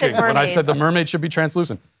joking when I said the mermaid should be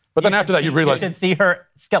translucent? But then after that, you realize... You should see her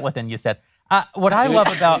skeleton, you said. What I love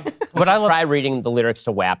about... Try reading the lyrics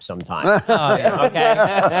to WAP sometime. Okay.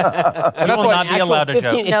 You will not be allowed to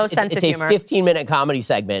joke. No sense of humor. It's a 15-minute comedy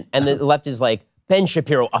segment, and the left is like, Ben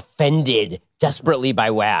Shapiro offended desperately by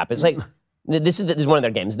WAP. It's like... This is one of their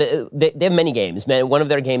games. They have many games. One of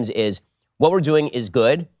their games is, what we're doing is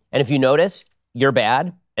good, and if you notice, you're bad.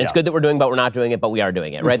 And it's good that we're doing, but we're not doing it, but we are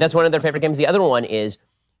doing it, right? That's one of their favorite games. The other one is,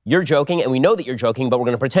 you're joking, and we know that you're joking, but we're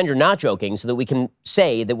going to pretend you're not joking so that we can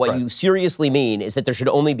say that what you seriously mean is that there should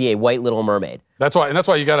only be a white Little Mermaid. That's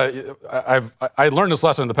why you gotta. I learned this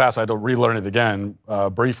lesson in the past. I had to relearn it again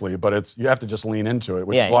briefly, but you have to just lean into it.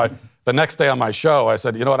 Which is why the next day on my show, I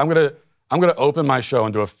said, you know what, I'm gonna open my show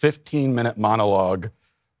and do a 15-minute monologue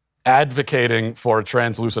advocating for a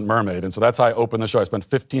translucent mermaid. And so that's how I opened the show. I spent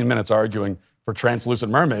 15 minutes arguing for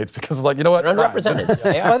translucent mermaids because it's like, you know what? They're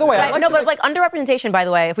underrepresented. By the way, but underrepresentation, by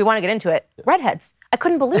the way, if we want to get into it, redheads. I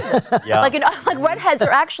couldn't believe this. Like redheads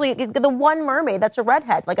are actually the one mermaid that's a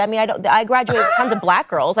redhead. Like, I mean, I graduated with tons of black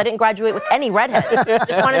girls. I didn't graduate with any redheads.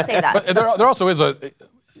 Just want to say that. But there also is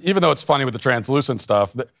even though it's funny with the translucent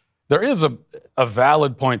stuff, there is a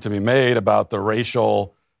valid point to be made about the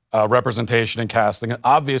racial representation and casting. And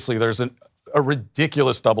obviously, there's a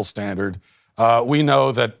ridiculous double standard. We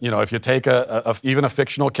know that, if you take even a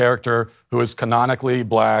fictional character who is canonically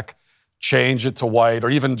black, change it to white, or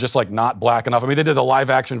even just like not black enough. I mean, they did the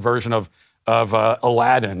live-action version of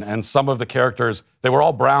Aladdin, and some of the characters, they were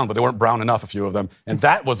all brown, but they weren't brown enough, a few of them, and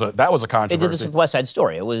that was a controversy. They did this with West Side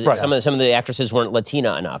Story. It was some of the actresses weren't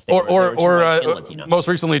Latina enough. Most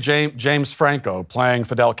recently, James Franco playing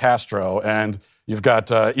Fidel Castro, and you've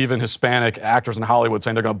got even Hispanic actors in Hollywood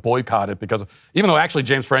saying they're going to boycott it because even though actually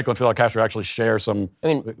James Franco and Fidel Castro actually share some...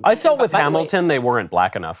 I felt with Hamilton they weren't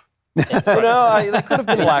black enough. They could have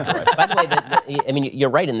been black. By the way, you're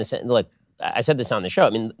right in the sense. Look, I said this on the show. I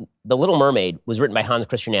mean, The Little Mermaid was written by Hans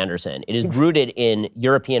Christian Andersen. It is rooted in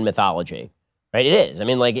European mythology, right? It is. I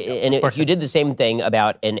mean, if you did the same thing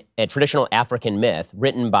about a traditional African myth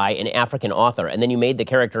written by an African author, and then you made the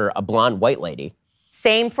character a blonde white lady.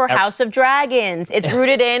 Same for House of Dragons. It's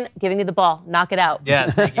rooted in giving you the ball, knock it out. Yeah,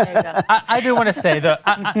 thank you. I do want to say, though,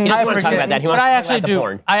 he doesn't want to talk about that. He wants to talk about the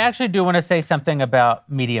porn. I actually do want to say something about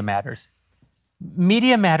Media Matters.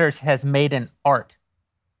 Media Matters has made an art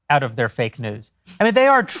out of their fake news. I mean, they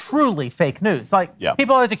are truly fake news.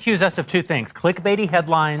 People always accuse us of two things: clickbaity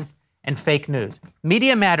headlines and fake news.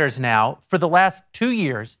 Media Matters now, for the last 2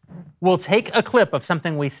 years, will take a clip of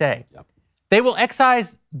something we say. They will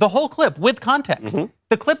excise the whole clip with context.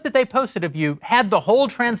 The clip that they posted of you had the whole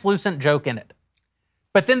translucent joke in it.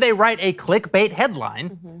 But then they write a clickbait headline,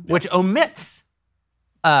 which omits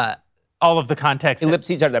all of the context.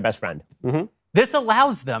 Ellipses are their best friend. This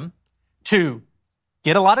allows them to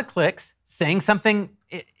get a lot of clicks, saying something,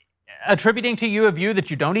 attributing to you a view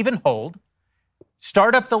that you don't even hold,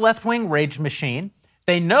 start up the left-wing rage machine.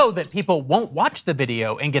 They know that people won't watch the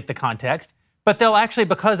video and get the context, but they'll actually,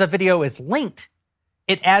 because a video is linked,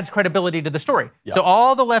 it adds credibility to the story. So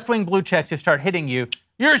all the left-wing blue checks who start hitting you,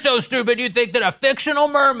 you're so stupid you think that a fictional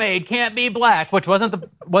mermaid can't be black, which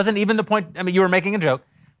wasn't even the point. I mean, you were making a joke.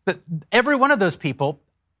 But every one of those people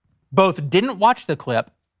both didn't watch the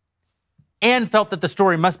clip and felt that the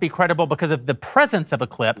story must be credible because of the presence of a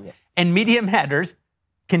clip. And Media Matters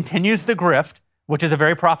continues the grift, which is a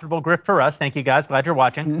very profitable grift for us. Thank you, guys. Glad you're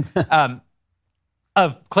watching.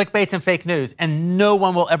 Of clickbaits and fake news, and no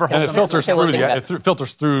one will ever hold them. And it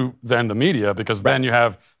filters through then the media, because then you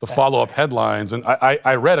have the follow-up headlines. And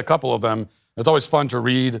I read a couple of them. It's always fun to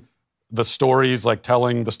read the stories, like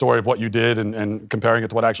telling the story of what you did and comparing it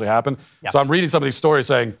to what actually happened. So I'm reading some of these stories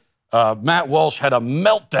saying, Matt Walsh had a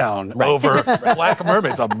meltdown over Black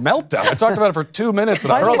Mermaids. A meltdown. I talked about it for 2 minutes.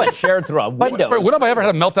 And I hurled a chair through a window. When have I ever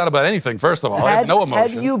had a meltdown about anything, first of all? I have no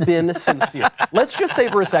emotion. Have you been sincere? Let's just say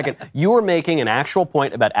for a second, you were making an actual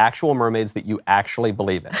point about actual mermaids that you actually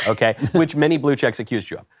believe in, okay? Which many blue checks accused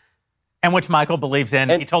you of. And which Michael believes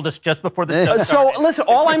in. He told us just before the show started. So listen,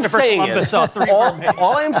 all I'm saying is,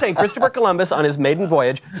 all I'm saying, Christopher Columbus on his maiden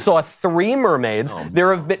voyage saw 3 mermaids.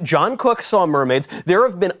 There have been, John Cook saw mermaids. There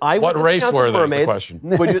have been eyewitness What race accounts were of they, mermaids. is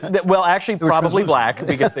the question. Well, actually, probably black,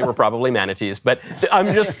 because they were probably manatees. But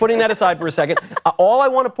I'm just putting that aside for a second. All I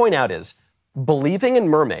want to point out is, believing in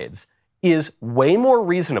mermaids is way more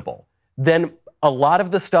reasonable than a lot of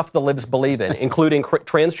the stuff the libs believe in, including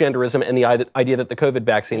transgenderism and the idea that the COVID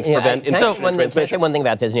vaccines prevent infection and transmission. Can I say one thing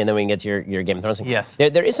about Disney, and then we can get to your Game of Thrones thing? Yes.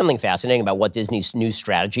 There is something fascinating about what Disney's new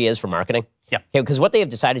strategy is for marketing. Yeah. Because what they have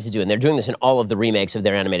decided to do, and they're doing this in all of the remakes of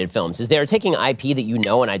their animated films, is they are taking IP that you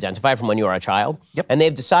know and identify from when you are a child, and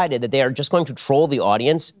they've decided that they are just going to troll the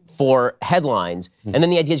audience for headlines. And then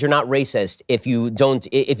the idea is you're not racist if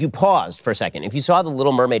you paused for a second. If you saw the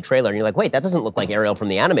Little Mermaid trailer and you're like, wait, that doesn't look like Ariel from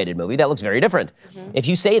the animated movie. That looks very different. If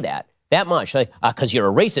you say that much, like, because you're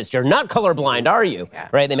a racist, you're not colorblind, are you? Yeah.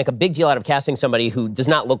 Right? They make a big deal out of casting somebody who does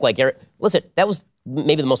not look like Ariel. Listen, that was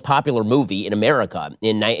maybe the most popular movie in America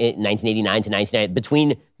in 1989 to 1990.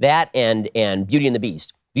 Between that and Beauty and the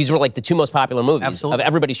Beast, these were like the two most popular movies of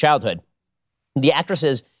everybody's childhood. The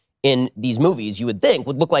actresses in these movies, you would think,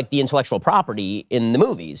 would look like the intellectual property in the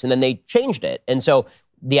movies, and then they changed it. And so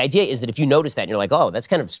the idea is that if you notice that and you're like, oh, that's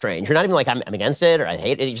kind of strange, you're not even like, I'm against it or I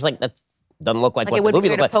hate it. You're just like, that doesn't look like what the movie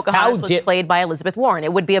looked like. Pocahontas was played by Elizabeth Warren.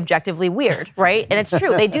 It would be objectively weird, right? And it's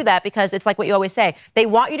true. They do that because it's like what you always say. They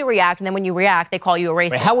want you to react, and then when you react, they call you a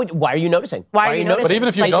racist. Why are you noticing? Why are you noticing? But even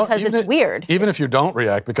if you don't, because it's weird. Even if you don't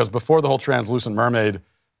react, because before the whole translucent mermaid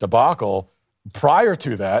debacle, prior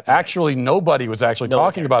to that, actually nobody was actually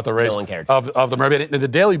talking about the race of the mermaid. In the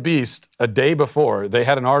Daily Beast, a day before, they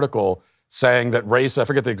had an article saying that I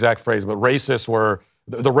forget the exact phrase, but racists were,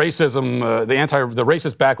 the racism, the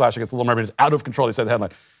racist backlash against Little Mermaid is out of control, they said the headline.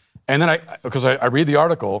 And then because I read the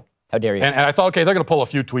article. How dare you? And I thought, okay, they're going to pull a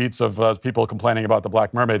few tweets of people complaining about the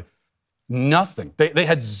Black Mermaid. Nothing. They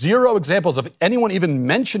had zero examples of anyone even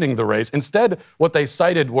mentioning the race. Instead, what they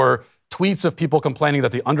cited were tweets of people complaining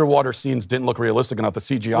that the underwater scenes didn't look realistic enough, the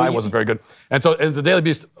CGI wasn't very good. And so as the Daily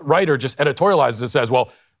Beast writer just editorializes it, says,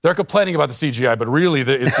 well, they're complaining about the CGI, but really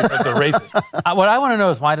it's because they're racist. What I want to know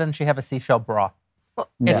is why doesn't she have a seashell bra?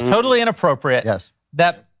 It's totally inappropriate. Yes.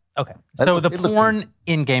 Okay. So the porn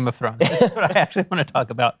in Game of Thrones is what I actually want to talk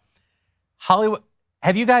about. Hollywood,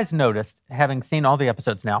 have you guys noticed, having seen all the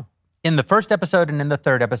episodes now, in the first episode and in the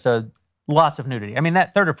third episode, lots of nudity. I mean,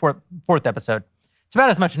 that third or fourth episode, it's about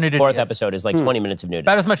as much nudity. Fourth episode is like 20 minutes of nudity.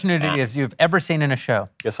 About as much nudity as you've ever seen in a show.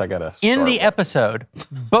 Guess I gotta. In the episode,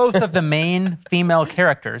 both of the main female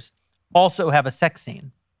characters also have a sex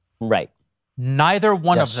scene. Right. Neither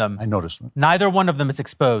one of them. I noticed that. Neither one of them is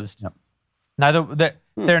exposed. Yep.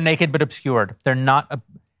 They're naked but obscured. They're not.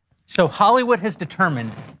 So Hollywood has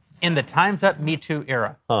determined in the Time's Up Me Too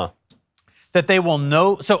era that they will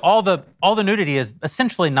know. So all the nudity is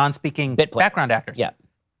essentially non-speaking background actors. Yeah.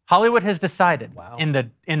 Hollywood has decided in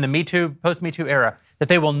the Me Too, post-Me Too era that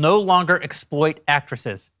they will no longer exploit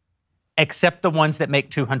actresses except the ones that make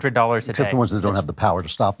 $200 a day. Except the ones that don't have the power to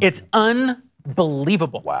stop them. It's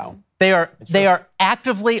unbelievable. Wow. They are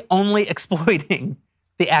actively only exploiting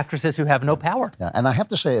the actresses who have no power. Yeah, and I have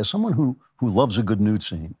to say, as someone who loves a good nude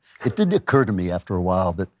scene, it did occur to me after a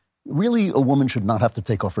while that really a woman should not have to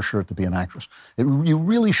take off her shirt to be an actress. You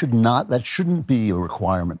really should not. That shouldn't be a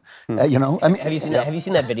requirement. You know, I mean, have you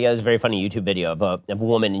seen that video? It's a very funny YouTube video of a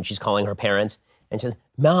woman, and she's calling her parents. And she says,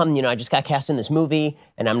 Mom, I just got cast in this movie,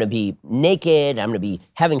 and I'm going to be naked. I'm going to be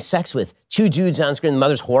having sex with two dudes on screen. The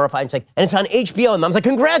mother's horrified. She's like, and it's on HBO. And Mom's like,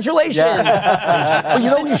 congratulations. Yeah.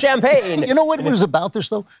 Well, send you champagne. You know what was about this,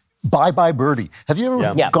 though? Bye Bye Birdie. Have you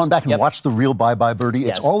ever gone back and watched the real Bye Bye Birdie?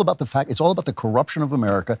 It's all about it's all about the corruption of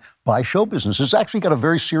America by show business. It's actually got a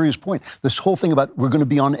very serious point. This whole thing about we're going to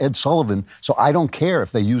be on Ed Sullivan, so I don't care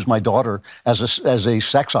if they use my daughter as a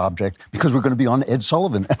sex object because we're going to be on Ed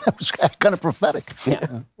Sullivan. And that was kind of prophetic.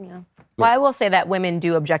 Yeah. Well, I will say that women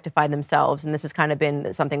do objectify themselves, and this has kind of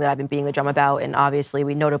been something that I've been beating the drum about, and obviously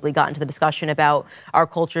we notably got into the discussion about our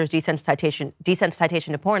culture's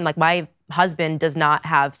desensitization to porn. Like, my husband does not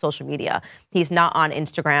have social media. He's not on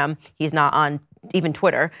Instagram. He's not on even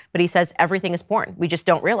Twitter, but he says everything is porn. We just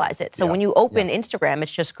don't realize it. So when you open Instagram,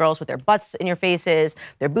 it's just girls with their butts in your faces,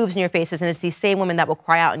 their boobs in your faces, and it's these same women that will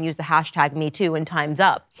cry out and use the hashtag #MeToo and Time's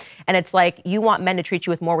Up. And it's like, you want men to treat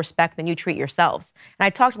you with more respect than you treat yourselves. And I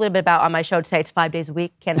talked a little bit about on my show today, it's 5 days a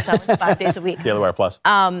week, Candace Owens, 5 days a week. Daily Wire Plus.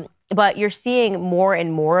 But you're seeing more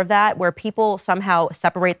and more of that where people somehow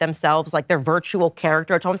separate themselves, like their virtual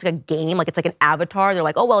character. It's almost like a game, like it's like an avatar. They're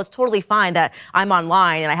like, oh, well, it's totally fine that I'm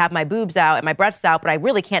online and I have my boobs out and my breasts out, but I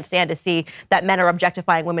really can't stand to see that men are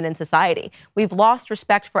objectifying women in society. We've lost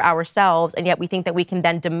respect for ourselves, and yet we think that we can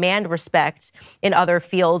then demand respect in other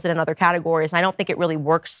fields and in other categories. And I don't think it really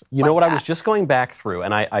works. You know what? I was just going back through,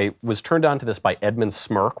 and I was turned on to this by Edmund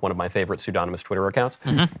Smirk, one of my favorite pseudonymous Twitter accounts.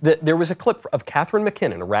 There was a clip of Catherine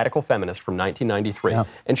McKinnon, a radical feminist from 1993,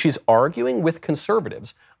 and she's arguing with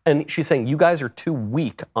conservatives And she's saying, you guys are too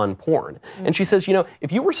weak on porn. And she says, you know,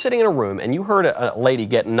 if you were sitting in a room and you heard a lady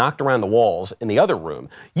get knocked around the walls in the other room,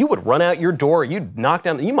 you would run out your door, you'd knock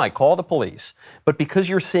down, you might call the police. But because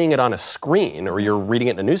you're seeing it on a screen or you're reading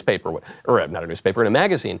it in a newspaper, or not a newspaper, in a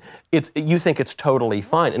magazine, you think it's totally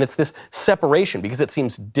fine. And it's this separation because it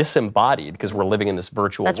seems disembodied because we're living in this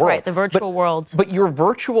virtual world. That's right, the virtual world. But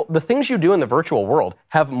the things you do in the virtual world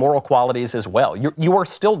have moral qualities as well. You are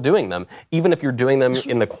still doing them, even if you're doing them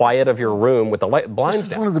in the quiet of your room with the blinds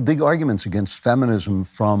down. One of the big arguments against feminism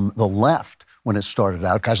from the left when it started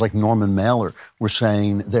out. Guys like Norman Mailer were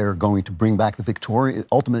saying they're going to bring back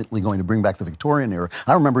ultimately going to bring back the Victorian era.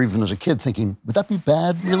 I remember even as a kid thinking, would that be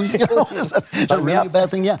bad, really? You know, is that really a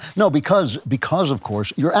bad thing? Yeah. No, because of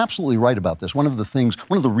course, you're absolutely right about this. One of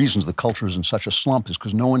the reasons the culture is in such a slump is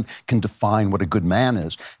because no one can define what a good man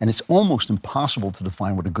is. And it's almost impossible to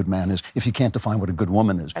define what a good man is if you can't define what a good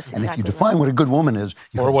woman is. And if you define what a good woman is,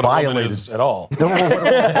 you or have what violated. a woman is at all.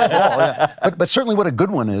 But certainly what a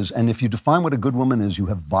good one is, and if you define what a good woman is, you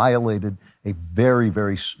have violated a very,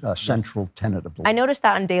 very central tenet of the law. I noticed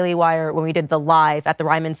that on Daily Wire when we did the live at the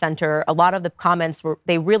Ryman Center. A lot of the comments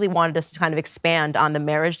they really wanted us to kind of expand on the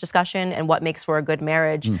marriage discussion and what makes for a good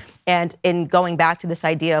marriage. And in going back to this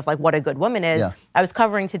idea of like what a good woman is, I was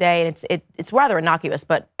covering today, and it's rather innocuous,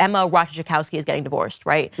 but Emma Ratajkowski is getting divorced,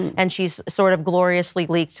 right? And she's sort of gloriously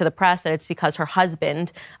leaked to the press that it's because her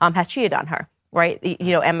husband has cheated on her, right?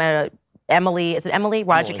 You know, Emily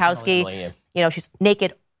Ratajkowski? Emily. You know, she's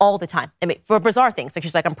naked all the time. I mean, for bizarre things. Like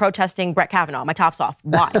she's like, I'm protesting Brett Kavanaugh. My top's off.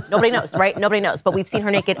 Why? Nobody knows, right? Nobody knows. But we've seen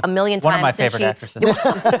her naked a million times. One of my favorite actresses.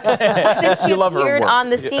 Since she appeared on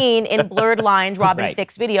the scene in Blurred Lines, Robin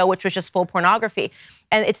Thicke's video, which was just full pornography.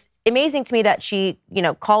 And it's amazing to me that she, you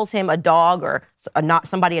know, calls him a dog, or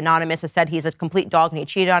somebody anonymous has said he's a complete dog and he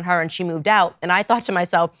cheated on her and she moved out. And I thought to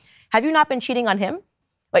myself, have you not been cheating on him?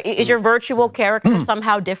 Like, is your virtual character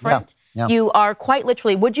somehow different? Yeah. You are quite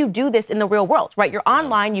literally, would you do this in the real world, right? You're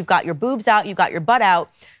online, you've got your boobs out, you've got your butt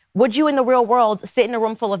out. Would you in the real world sit in a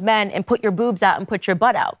room full of men and put your boobs out and put your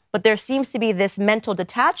butt out? But there seems to be this mental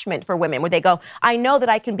detachment for women where they go, I know that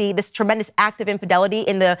I can be this tremendous act of infidelity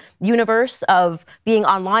in the universe of being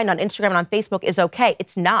online on Instagram and on Facebook is okay.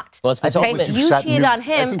 It's not. Well, it's this okay? ultimate. You cheated on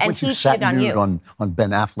him and he cheated on you. On Ben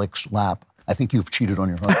Affleck's lap, I think you've cheated on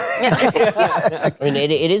your husband. I mean,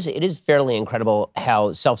 it is fairly incredible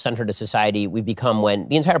how self-centered a society we've become when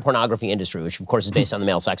the entire pornography industry, which of course is based on the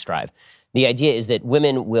male sex drive, the idea is that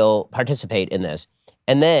women will participate in this,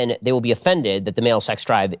 and then they will be offended that the male sex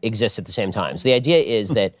drive exists at the same time. So the idea is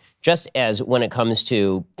that just as when it comes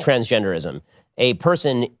to transgenderism, a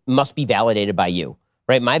person must be validated by you,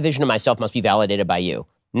 right? My vision of myself must be validated by you.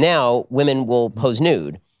 Now, women will pose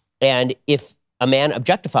nude, and if a man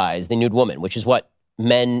objectifies the nude woman, which is what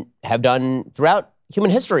men have done throughout human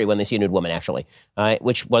history when they see a nude woman, actually,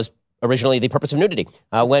 which was originally the purpose of nudity.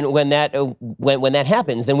 When that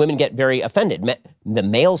happens, then women get very offended. The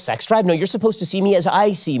male sex drive? No, you're supposed to see me as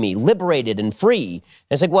I see me, liberated and free. And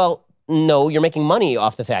it's like, well, no, you're making money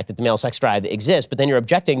off the fact that the male sex drive exists, but then you're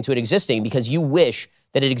objecting to it existing because you wish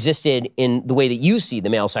that it existed in the way that you see the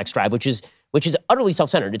male sex drive, which is utterly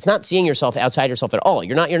self-centered. It's not seeing yourself outside yourself at all.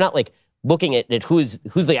 You're not like looking at who's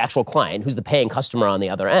the actual client, who's the paying customer on the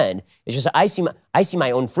other end. It's just I see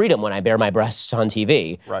my own freedom when I bare my breasts on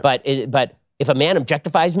TV. Right. But if a man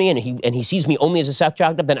objectifies me and he sees me only as a sex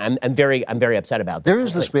object, then I'm very upset about this. There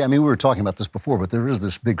is this. I mean, we were talking about this before, but there is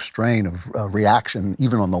this big strain of reaction,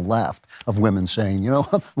 even on the left, of women saying, you know,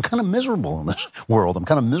 I'm kind of miserable in this world. I'm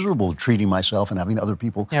kind of miserable treating myself and having other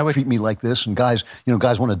people treat me like this. And guys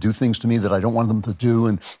want to do things to me that I don't want them to do.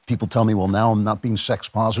 And people tell me, well, now I'm not being sex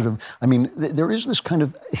positive. I mean, there is this kind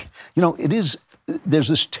of, you know, there's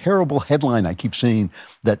this terrible headline I keep seeing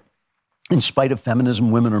that, in spite of feminism,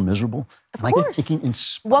 women are miserable. Of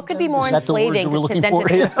course. What could be more enslaving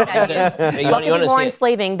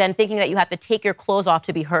than thinking that you have to take your clothes off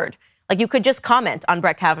to be heard? Like, you could just comment on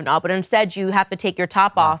Brett Kavanaugh, but instead you have to take your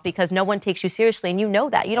top off because no one takes you seriously, and you know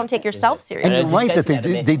that. You don't take yourself seriously. And you're right that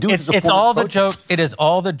they do. It's all the joke. It is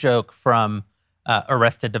all the joke from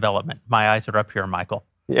Arrested Development. My eyes are up here, Michael.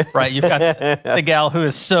 Yeah. Right? You've got the gal who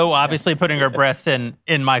is so obviously putting her breasts in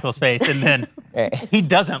Michael's face, and then he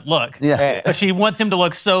doesn't look. Yeah. But she wants him to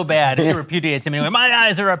look so bad, she repudiates him anyway. My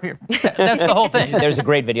eyes are up here. That's the whole thing. There's a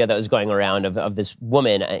great video that was going around of this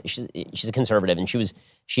woman. She's a conservative, and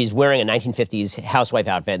she's wearing a 1950s housewife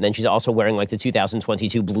outfit, and then she's also wearing like the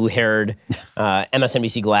 2022 blue-haired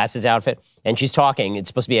MSNBC glasses outfit. And she's talking. It's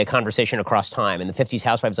supposed to be a conversation across time. And the 50s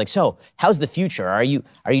housewife is like, so, how's the future? Are you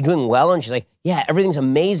doing well? And she's like, yeah, everything's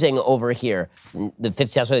amazing over here. And the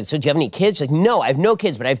 50th house, so do you have any kids? She's like, no, I have no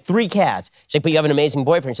kids, but I have 3 cats. She's like, but you have an amazing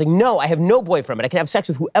boyfriend. She's like, no, I have no boyfriend, but I can have sex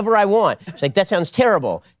with whoever I want. She's like, that sounds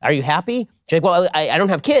terrible. Are you happy? She's like, well, I don't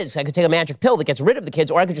have kids. I could take a magic pill that gets rid of the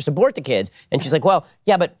kids, or I could just abort the kids. And she's like, well,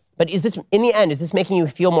 yeah, but is this, in the end, is this making you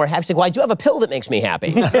feel more happy? She's like, well, I do have a pill that makes me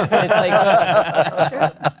happy. It's like, It's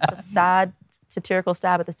true. It's a sad, satirical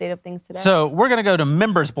stab at the state of things today. So we're going to go to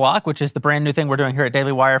Members Block, which is the brand new thing we're doing here at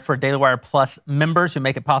Daily Wire for Daily Wire Plus members who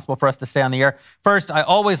make it possible for us to stay on the air. First, I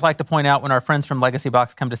always like to point out when our friends from Legacy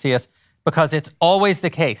Box come to see us, because it's always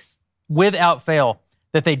the case, without fail,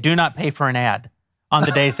 that they do not pay for an ad on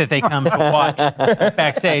the days that they come to watch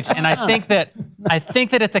Backstage. And I think that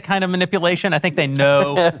it's a kind of manipulation. I think they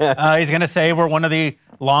know he's going to say we're one of the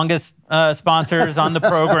longest sponsors on the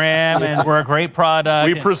program and we're a great product.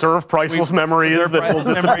 We preserve priceless memories that will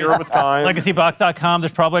disappear with time. LegacyBox.com,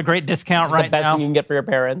 there's probably a great discount right now. the best thing you can get for your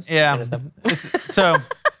parents. Yeah. So,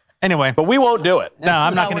 anyway. But we won't do it. No,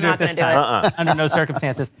 I'm not going to do it this time. Under no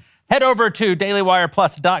circumstances. Head over to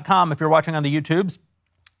DailyWirePlus.com if you're watching on the YouTubes.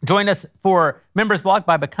 Join us for Members Block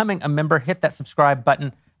by becoming a member. Hit that subscribe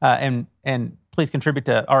button and please contribute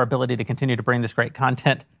to our ability to continue to bring this great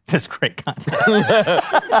content. But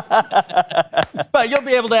you'll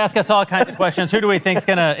be able to ask us all kinds of questions. Who do we think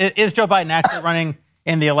is Joe Biden actually running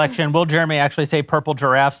in the election? Will Jeremy actually say purple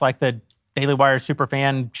giraffes like the Daily Wire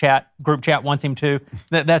superfan group chat wants him to?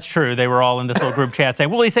 That's true. They were all in this little group chat saying,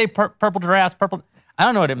 will he say purple giraffes, purple? I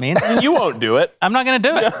don't know what it means. You won't do it. I'm not going to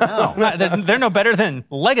do it. No. They're no better than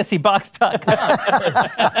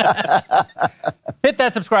LegacyBox.com. Hit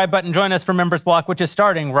that subscribe button. Join us for Members Block, which is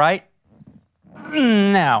starting right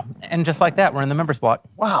now. And just like that, we're in the Members Block.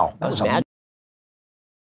 Wow. That was magic.